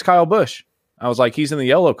goes, "Where's Kyle Busch?" I was like, "He's in the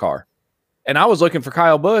yellow car." And I was looking for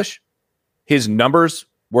Kyle Busch. His numbers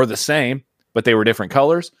were the same, but they were different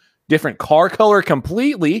colors, different car color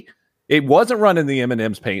completely. It wasn't running the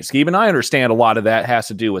M&M's paint scheme. And I understand a lot of that has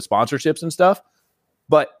to do with sponsorships and stuff.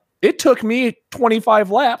 But it took me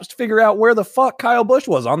 25 laps to figure out where the fuck Kyle Busch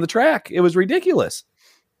was on the track. It was ridiculous.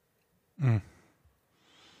 There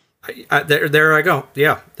I go.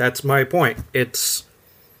 Yeah, that's my point. It's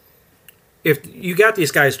if you got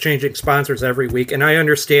these guys changing sponsors every week, and I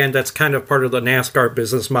understand that's kind of part of the NASCAR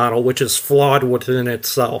business model, which is flawed within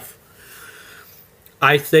itself.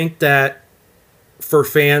 I think that for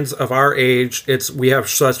fans of our age, we have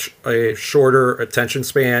such a shorter attention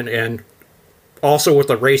span, and also with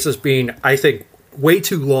the races being, I think, way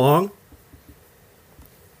too long,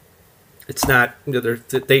 it's not,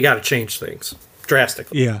 they got to change things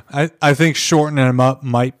drastically. Yeah, I think shortening them up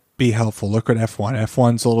might be helpful. Look at F1.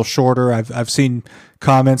 F1's a little shorter. I've seen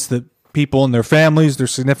comments that people and their families, their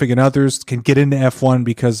significant others, can get into F1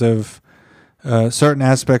 because of certain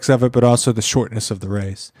aspects of it, but also the shortness of the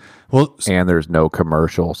race. Well, and there's no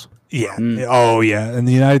commercials. Yeah. Oh, yeah. In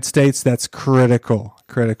the United States, that's critical.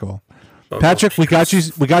 Patrick, we got you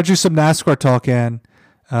some NASCAR talk in.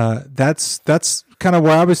 That's kind of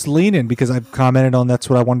where I was leaning because I've commented on that's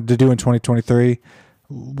what I wanted to do in 2023.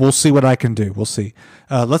 We'll see what I can do. We'll see.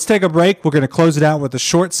 Let's take a break. We're going to close it out with a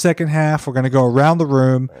short second half. We're going to go around the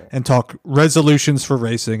room and talk resolutions for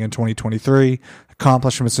racing in 2023,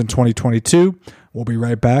 accomplishments in 2022. We'll be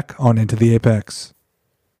right back on Into the Apex.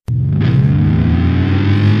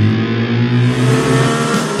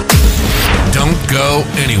 Don't go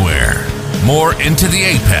anywhere. More Into the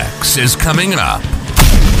Apex is coming up.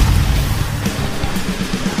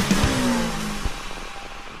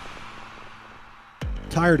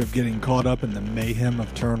 Tired of getting caught up in the mayhem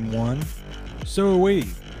of Turn 1? So are we.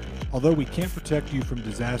 Although we can't protect you from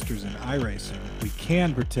disasters in iRacing, we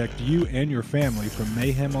can protect you and your family from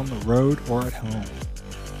mayhem on the road or at home.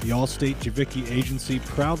 The Allstate Javicki Agency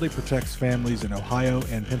proudly protects families in Ohio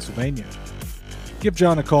and Pennsylvania. Give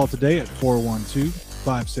John a call today at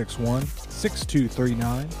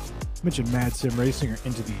 412-561-6239. Mention Mad Sim Racing or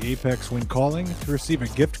Into the Apex when calling to receive a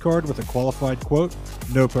gift card with a qualified quote,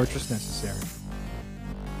 no purchase necessary.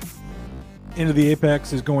 Into the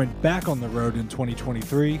Apex is going back on the road in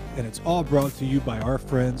 2023, and it's all brought to you by our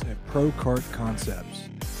friends at Pro Kart Concepts.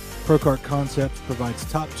 Pro Kart Concepts provides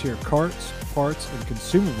top-tier karts, parts, and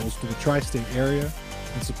consumables to the tri-state area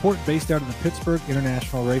and support based out of the Pittsburgh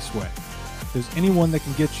International Raceway. If there's anyone that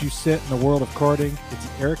can get you set in the world of karting, it's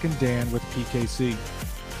Eric and Dan with PKC.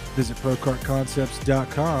 Visit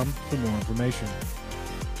ProKartConcepts.com for more information.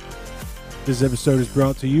 This episode is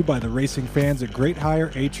brought to you by the racing fans at Great Hire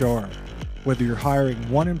HR. Whether you're hiring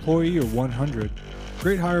one employee or 100,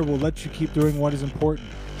 Great Hire will let you keep doing what is important,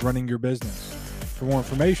 running your business. For more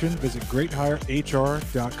information, visit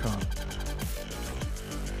GreatHireHR.com.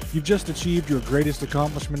 You've just achieved your greatest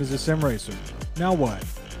accomplishment as a sim racer. Now what?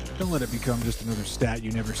 Don't let it become just another stat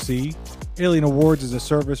you never see. Alien Awards is a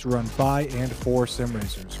service run by and for sim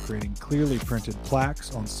racers, creating clearly printed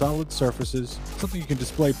plaques on solid surfaces, something you can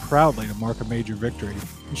display proudly to mark a major victory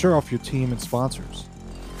and show off your team and sponsors.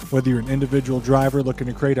 Whether you're an individual driver looking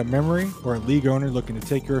to create a memory or a league owner looking to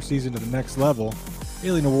take your season to the next level,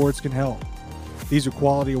 Alien Awards can help. These are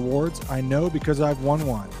quality awards I know because I've won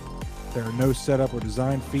one. There are no setup or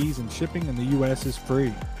design fees, and shipping in the U.S. is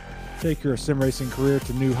free. Take your sim racing career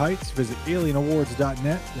to new heights. Visit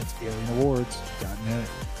alienawards.net. That's alienawards.net.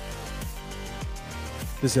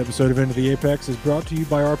 This episode of Into the Apex is brought to you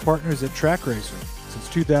by our partners at Track Racer. Since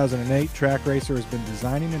 2008, Track Racer has been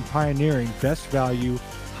designing and pioneering best value,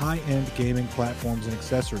 high-end gaming platforms and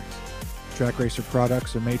accessories. Track Racer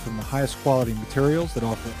products are made from the highest quality materials that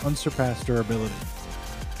offer unsurpassed durability.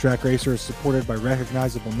 Track Racer is supported by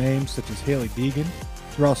recognizable names such as Hailie Deegan,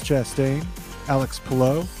 Ross Chastain, Alex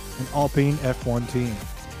Palou, and Alpine F1 team.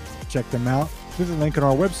 Check them out through the link on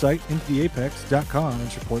our website, intotheapex.com,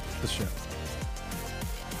 and support the show.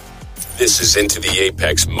 This is Into the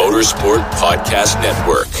Apex Motorsport Podcast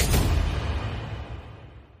Network.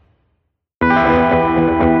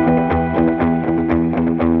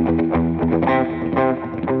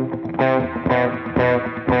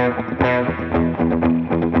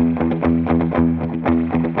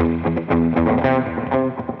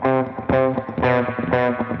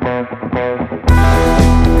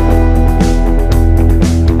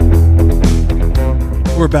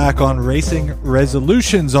 We're back on Racing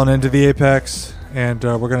Resolutions on Into the Apex, and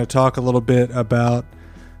we're going to talk a little bit about,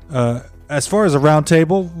 as far as a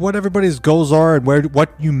roundtable, what everybody's goals are and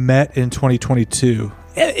what you met in 2022.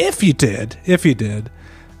 If you did.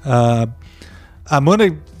 I'm going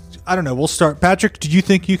to, I don't know, we'll start. Patrick, do you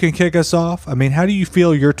think you can kick us off? I mean, how do you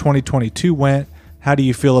feel your 2022 went? How do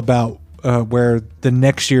you feel about where the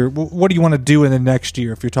next year, what do you want to do in the next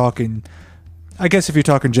year if you're talking, I guess if you're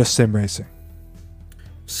talking just sim racing?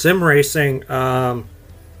 Sim racing, I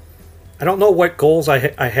don't know what goals I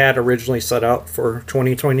had originally set out for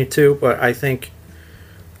 2022, but I think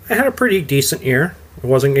I had a pretty decent year. It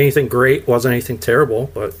wasn't anything great, wasn't anything terrible,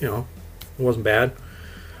 but, you know, it wasn't bad.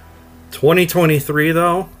 2023,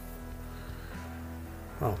 though,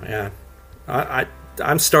 oh, man.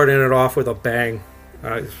 I'm starting it off with a bang.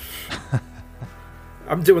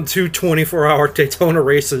 I'm doing 2 24-hour Daytona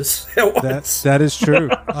races at once. That is true.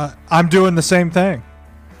 I'm doing the same thing.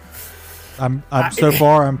 I'm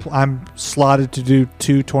slotted to do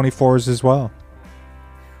 2 24s as well.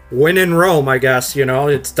 Win in Rome, I guess, you know,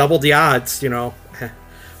 it's double the odds, you know.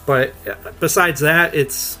 But besides that,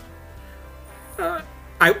 it's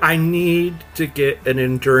I need to get an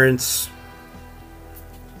endurance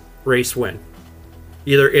race win,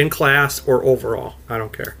 either in class or overall. I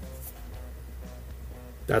don't care.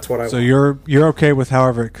 That's what I want. So you're okay with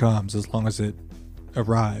however it comes as long as it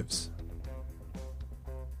arrives.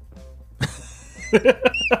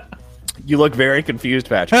 You look very confused,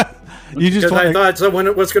 Patrick. I thought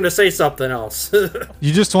someone was going to say something else.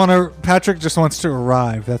 You just want to. Patrick just wants to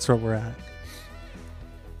arrive. That's where we're at.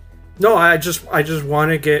 No, I just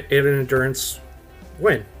want to get an endurance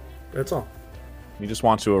win. That's all. He just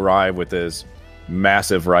wants to arrive with his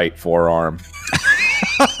massive right forearm.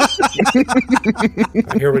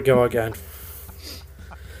 Here we go again.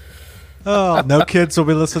 Oh, no kids will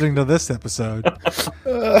be listening to this episode.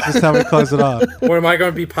 That's how we close it off. What, am I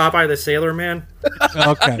going to be Popeye the Sailor Man?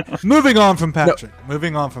 Okay. Moving on from Patrick.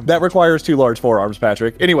 That requires 2 large forearms,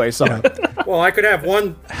 Patrick. Anyway, sorry. Well, I could have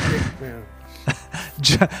one.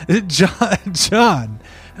 John,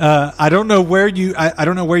 I don't know where you I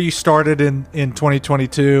don't know where you started in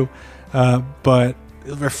 2022, but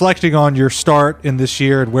reflecting on your start in this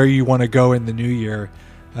year and where you want to go in the new year,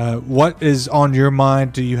 what is on your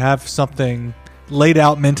mind? Do you have something laid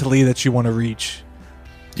out mentally that you want to reach?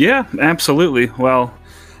 Yeah, absolutely. Well,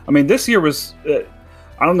 I mean, this year was,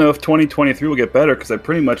 I don't know if 2023 will get better, because I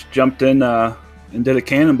pretty much jumped in and did a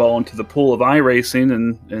cannonball into the pool of iRacing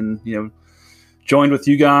and joined with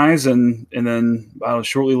you guys. And then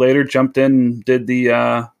shortly later jumped in and did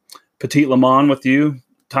the Petit Le Mans with you,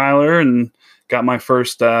 Tyler, and got my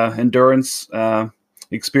first endurance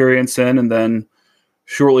experience in. And then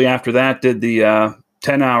shortly after that did the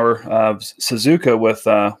 10-hour Suzuka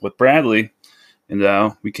with Bradley.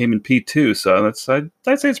 And we came in P2, so I'd say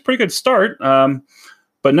it's a pretty good start.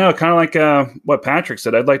 But no, kind of like what Patrick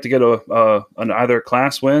said, I'd like to get an either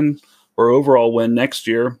class win or overall win next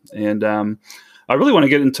year. And I really want to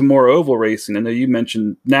get into more oval racing. I know you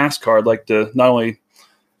mentioned NASCAR. I'd like to not only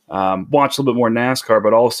watch a little bit more NASCAR,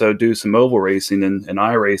 but also do some oval racing and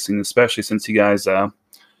iRacing, especially since you guys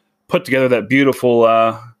put together that beautiful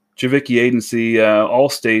Javicki Agency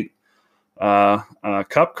Allstate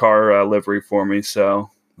Cup car livery for me.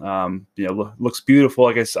 So, looks beautiful.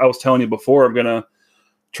 Like I was telling you before, I'm going to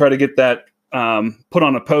try to get that put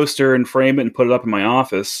on a poster and frame it and put it up in my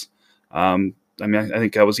office. I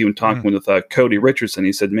think I was even talking with Cody Richardson.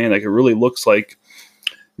 He said, man, like, it really looks like,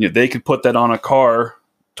 they could put that on a car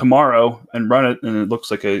tomorrow and run it. And it looks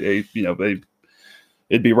like it'd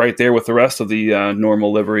be right there with the rest of the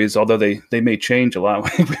normal liveries, although they may change a lot.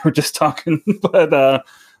 We were just talking,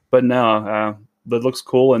 but no, that looks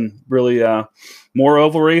cool, and really more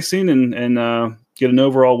oval racing and get an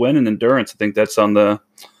overall win in endurance. I think that's on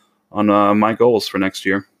my goals for next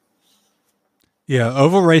year. Yeah,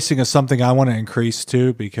 oval racing is something I want to increase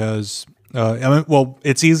too, because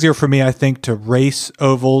it's easier for me, I think, to race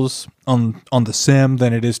ovals on the sim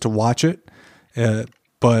than it is to watch it. And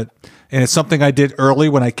it's something I did early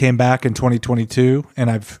when I came back in 2022,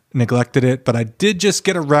 and I've neglected it. But I did just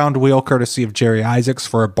get a round wheel courtesy of Jerry Isaacs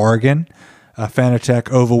for a bargain, a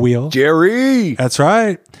Fanatec oval wheel. Jerry! That's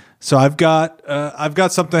right. So I've got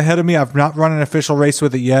something ahead of me. I've not run an official race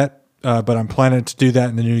with it yet, but I'm planning to do that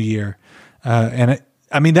in the new year.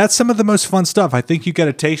 That's some of the most fun stuff. I think you get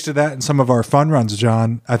a taste of that in some of our fun runs,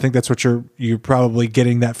 John. I think that's what you're probably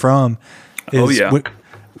getting that from. Oh, yeah.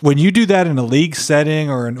 When you do that in a league setting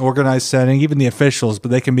or an organized setting, even the officials, but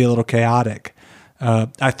they can be a little chaotic.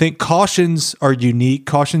 I think cautions are unique.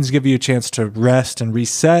 Cautions give you a chance to rest and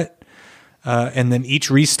reset. And then each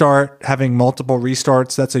restart, having multiple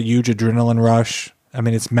restarts, that's a huge adrenaline rush.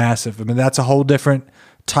 It's massive. That's a whole different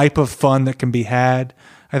type of fun that can be had.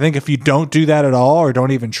 I think if you don't do that at all or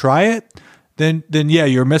don't even try it, then yeah,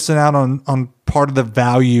 you're missing out on part of the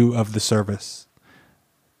value of the service.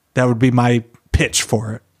 That would be my pitch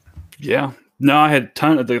for it. Yeah. No, I had a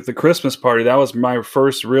ton of the Christmas party. That was my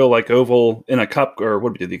first real oval in a cup, or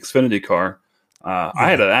what would be the Xfinity car. I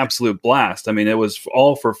had an absolute blast. It was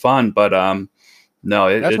all for fun, but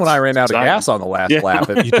no. That's when I ran out of gas on the last lap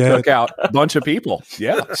and you took out a bunch of people.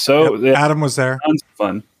 Yeah. So Adam was there. Tons of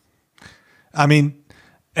fun.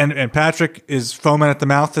 And Patrick is foaming at the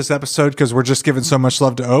mouth this episode because we're just giving so much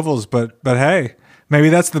love to ovals. But hey, maybe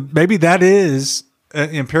that is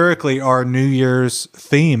empirically our New Year's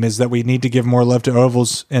theme, is that we need to give more love to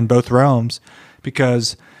ovals in both realms,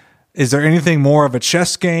 because is there anything more of a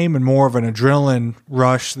chess game and more of an adrenaline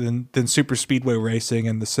rush than super speedway racing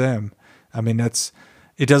and the sim?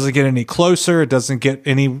 It doesn't get any closer. It doesn't get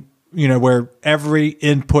any, where every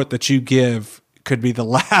input that you give could be the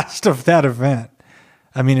last of that event.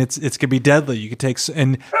 It's could be deadly. You could take,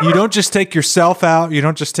 and you don't just take yourself out. You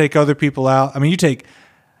don't just take other people out.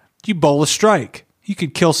 You bowl a strike. You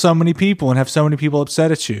could kill so many people and have so many people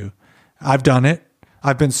upset at you. I've done it.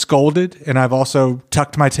 I've been scolded, and I've also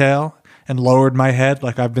tucked my tail and lowered my head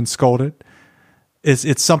like I've been scolded.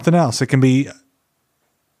 It's something else. It can be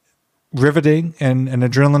riveting and an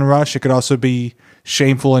adrenaline rush. It could also be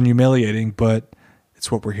shameful and humiliating, but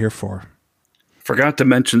it's what we're here for. Forgot to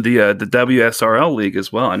mention the WSRL League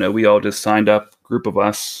as well. I know we all just signed up, a group of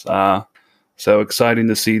us. So exciting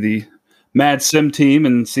to see the Mad Sim team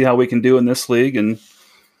and see how we can do in this league and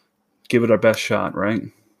give it our best shot, right?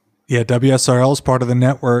 Yeah, WSRL is part of the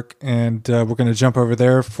network, and we're going to jump over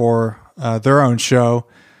there for their own show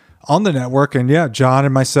on the network. And yeah, John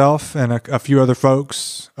and myself and a few other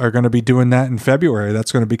folks are going to be doing that in February.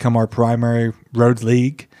 That's going to become our primary road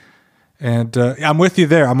league. And I'm with you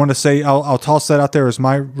there. I'm going to say, I'll toss that out there as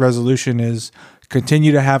my resolution is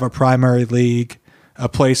continue to have a primary league, a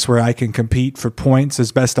place where I can compete for points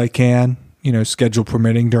as best I can, schedule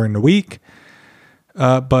permitting during the week.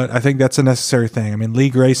 but I think that's a necessary thing. I mean,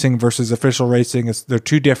 league racing versus official racing, they're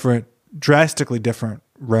two different, drastically different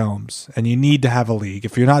realms, and you need to have a league.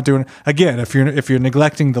 If you're not doing, again, if you're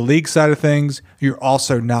neglecting the league side of things, you're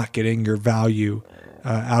also not getting your value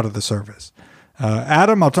out of the service.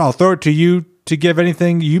 Adam, I'll throw it to you to give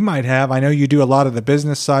anything you might have. I know you do a lot of the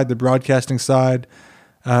business side, the broadcasting side.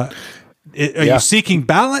 Are you seeking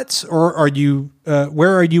balance, or are you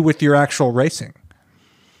where are you with your actual racing?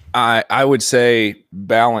 I would say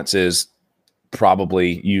balance is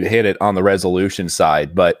probably, you hit it on the resolution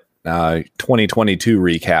side, but 2022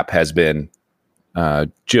 recap has been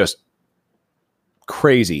just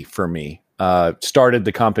crazy for me. Started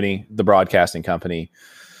the company, the broadcasting company,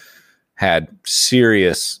 had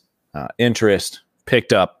serious interest,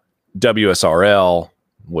 picked up WSRL,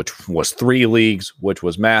 which was 3 leagues, which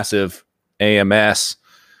was massive, AMS,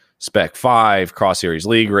 Spec 5, Cross Series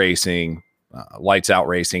League Racing, Lights Out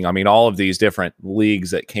Racing. I mean, all of these different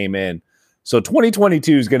leagues that came in. So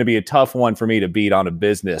 2022 is going to be a tough one for me to beat on a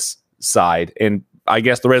business side. And I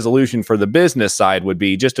guess the resolution for the business side would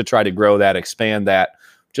be just to try to grow that, expand that,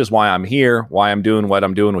 which is why I'm here, why I'm doing what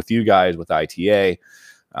I'm doing with you guys with ITA.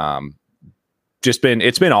 It's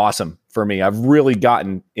been awesome for me. I've really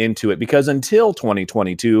gotten into it because until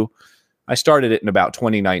 2022, I started it in about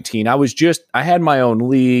 2019. I had my own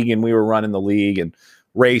league and we were running the league and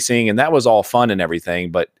racing, and that was all fun and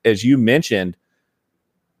everything. But as you mentioned,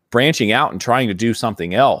 branching out and trying to do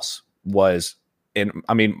something else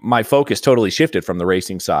my focus totally shifted from the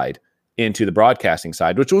racing side into the broadcasting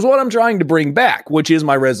side, which was what I'm trying to bring back, which is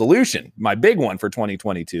my resolution. My big one for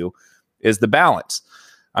 2022 is the balance.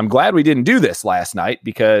 I'm glad we didn't do this last night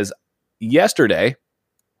because yesterday,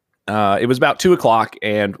 it was about 2:00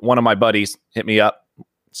 and one of my buddies hit me up,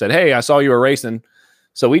 said, "Hey, I saw you were racing."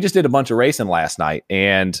 So we just did a bunch of racing last night,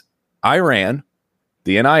 and I ran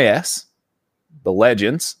the NIS, the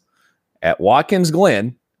Legends at Watkins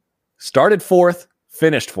Glen, started 4th,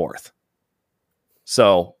 finished 4th.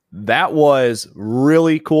 So that was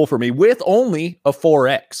really cool for me with only a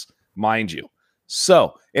 4X, mind you.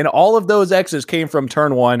 So, and all of those X's came from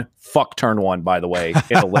turn 1. Fuck turn 1, by the way,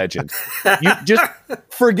 in a Legend. You just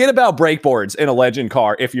forget about brake boards in a Legend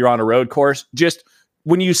car if you're on a road course. Just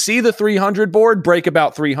when you see the 300 board, brake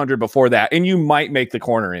about 300 before that, and you might make the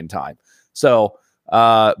corner in time. So,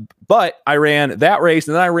 but I ran that race,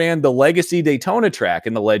 and then I ran the Legacy Daytona track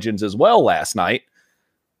in the Legends as well last night.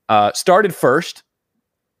 Started first,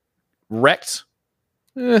 wrecked.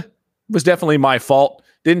 Was definitely my fault.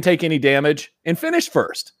 Didn't take any damage and finished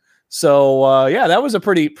first. So that was a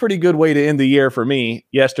pretty good way to end the year for me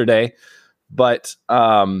yesterday. But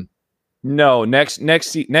no, next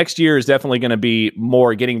year is definitely going to be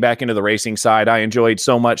more getting back into the racing side. I enjoyed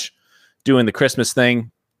so much doing the Christmas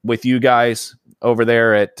thing with you guys over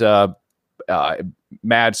there at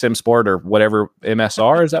Mad Sim Sport or whatever,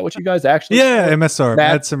 MSR. Is that what you guys actually? Yeah, MSR.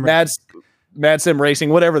 Mad Sim Racing,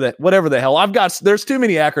 whatever the hell. There's too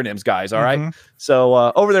many acronyms, guys. All right.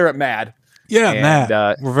 So over there at Mad. Yeah,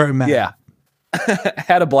 Mad. We're very mad. Yeah.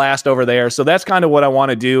 Had a blast over there. So that's kind of what I want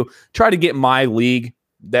to do. Try to get my league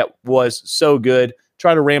that was so good.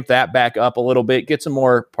 Try to ramp that back up a little bit. Get some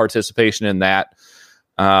more participation in that.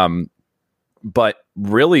 But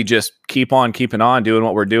really just keep on keeping on doing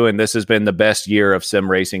what we're doing. This has been the best year of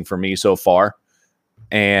sim racing for me so far.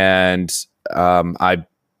 And I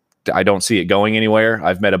don't see it going anywhere.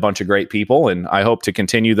 I've met a bunch of great people, and I hope to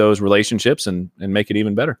continue those relationships and make it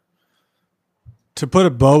even better. To put a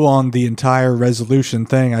bow on the entire resolution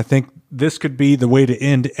thing, I think this could be the way to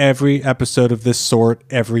end every episode of this sort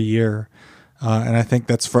every year. And I think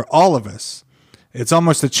that's for all of us. It's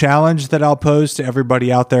almost a challenge that I'll pose to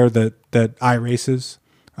everybody out there that iRaces,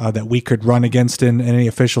 that we could run against in any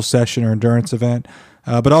official session or endurance event.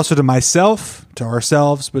 But also to myself, to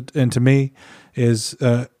ourselves, and to me, is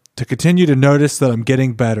to continue to notice that I'm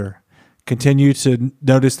getting better. Continue to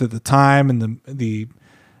notice that the time and the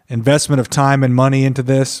investment of time and money into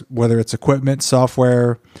this, whether it's equipment,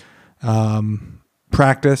 software,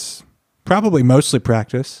 practice, probably mostly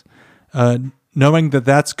practice, knowing that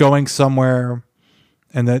that's going somewhere,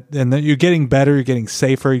 and that you're getting better, you're getting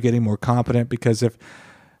safer, you're getting more competent. Because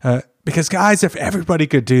guys, if everybody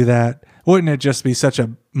could do that, wouldn't it just be such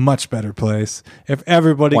a much better place? If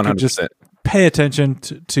everybody 100%. Could just pay attention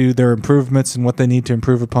to their improvements and what they need to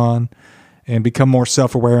improve upon, and become more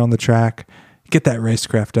self-aware on the track, get that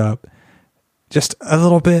racecraft up just a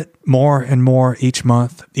little bit more and more each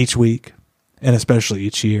month, each week, and especially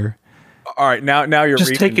each year. All right, now you're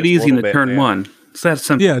just take it easy into turn 1. It's that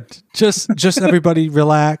simple. Yeah, just everybody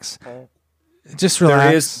relax. Just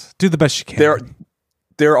relax. Do the best you can.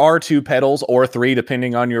 There are 2 pedals or 3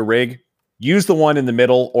 depending on your rig. use the one in the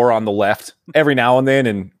middle or on the left every now and then,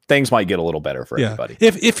 and things might get a little better for everybody.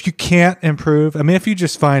 If you can't improve, I mean, if you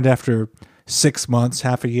just find after 6 months,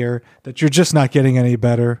 half a year, that you're just not getting any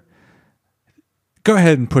better, go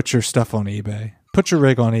ahead and put your stuff on eBay. Put your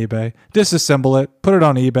rig on eBay. Disassemble it. Put it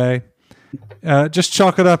on eBay. Just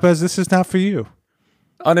chalk it up as this is not for you.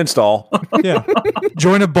 Uninstall. Yeah.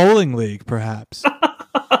 Join a bowling league, perhaps.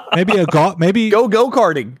 Maybe a golf. Maybe go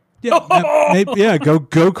karting. Yeah. Go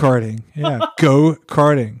karting. Yeah. Go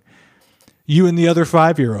karting. You and the other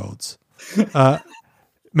 5-year-olds.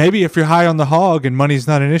 Maybe if you're high on the hog and money's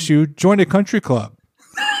not an issue, join a country club.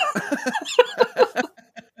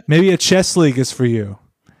 Maybe a chess league is for you.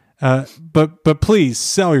 But please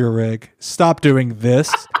sell your rig. Stop doing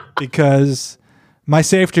this because my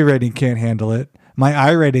safety rating can't handle it. My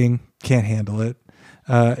I rating can't handle it.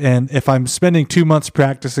 And if I'm spending 2 months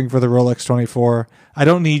practicing for the Rolex 24, I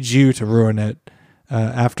don't need you to ruin it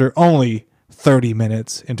after only 30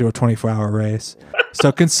 minutes into a 24-hour race.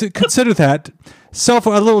 So consider that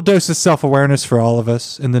a little dose of self-awareness for all of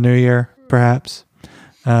us in the new year, perhaps.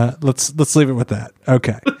 Let's leave it with that.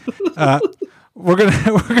 Okay. We're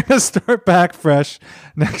gonna start back fresh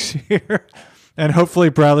next year, and hopefully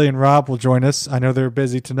Bradley and Rob will join us. I know they're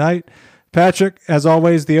busy tonight. Patrick, as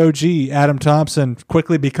always, the OG, Adam Thompson,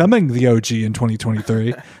 quickly becoming the OG in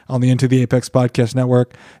 2023 on the Into the Apex Podcast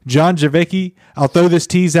Network. John Javicki, I'll throw this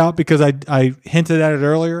tease out because I hinted at it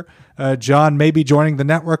earlier. John may be joining the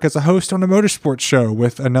network as a host on a motorsports show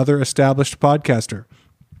with another established podcaster.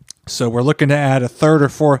 So we're looking to add a third or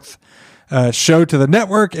fourth show to the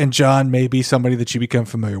network, and John may be somebody that you become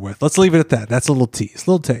familiar with. Let's leave it at that. That's a little tease, a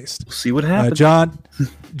little taste. We'll see what happens.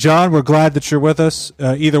 John, we're glad that you're with us.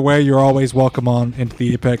 Either way, you're always welcome on Into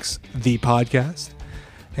the Apex, the podcast.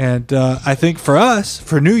 And I think for us,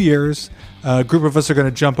 for New Year's, a group of us are going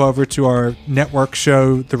to jump over to our network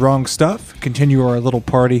show, The Wrong Stuff, continue our little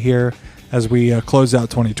party here as we close out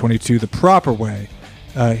 2022 the proper way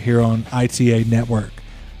here on ITA Network.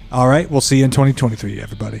 All right, we'll see you in 2023,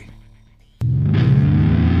 everybody.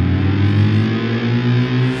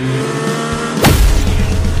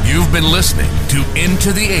 You've been listening to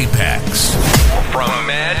Into the Apex from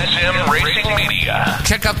Mad Sim Racing Media.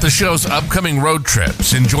 Check out the show's upcoming road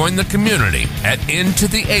trips and join the community at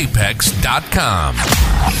intotheapex.com.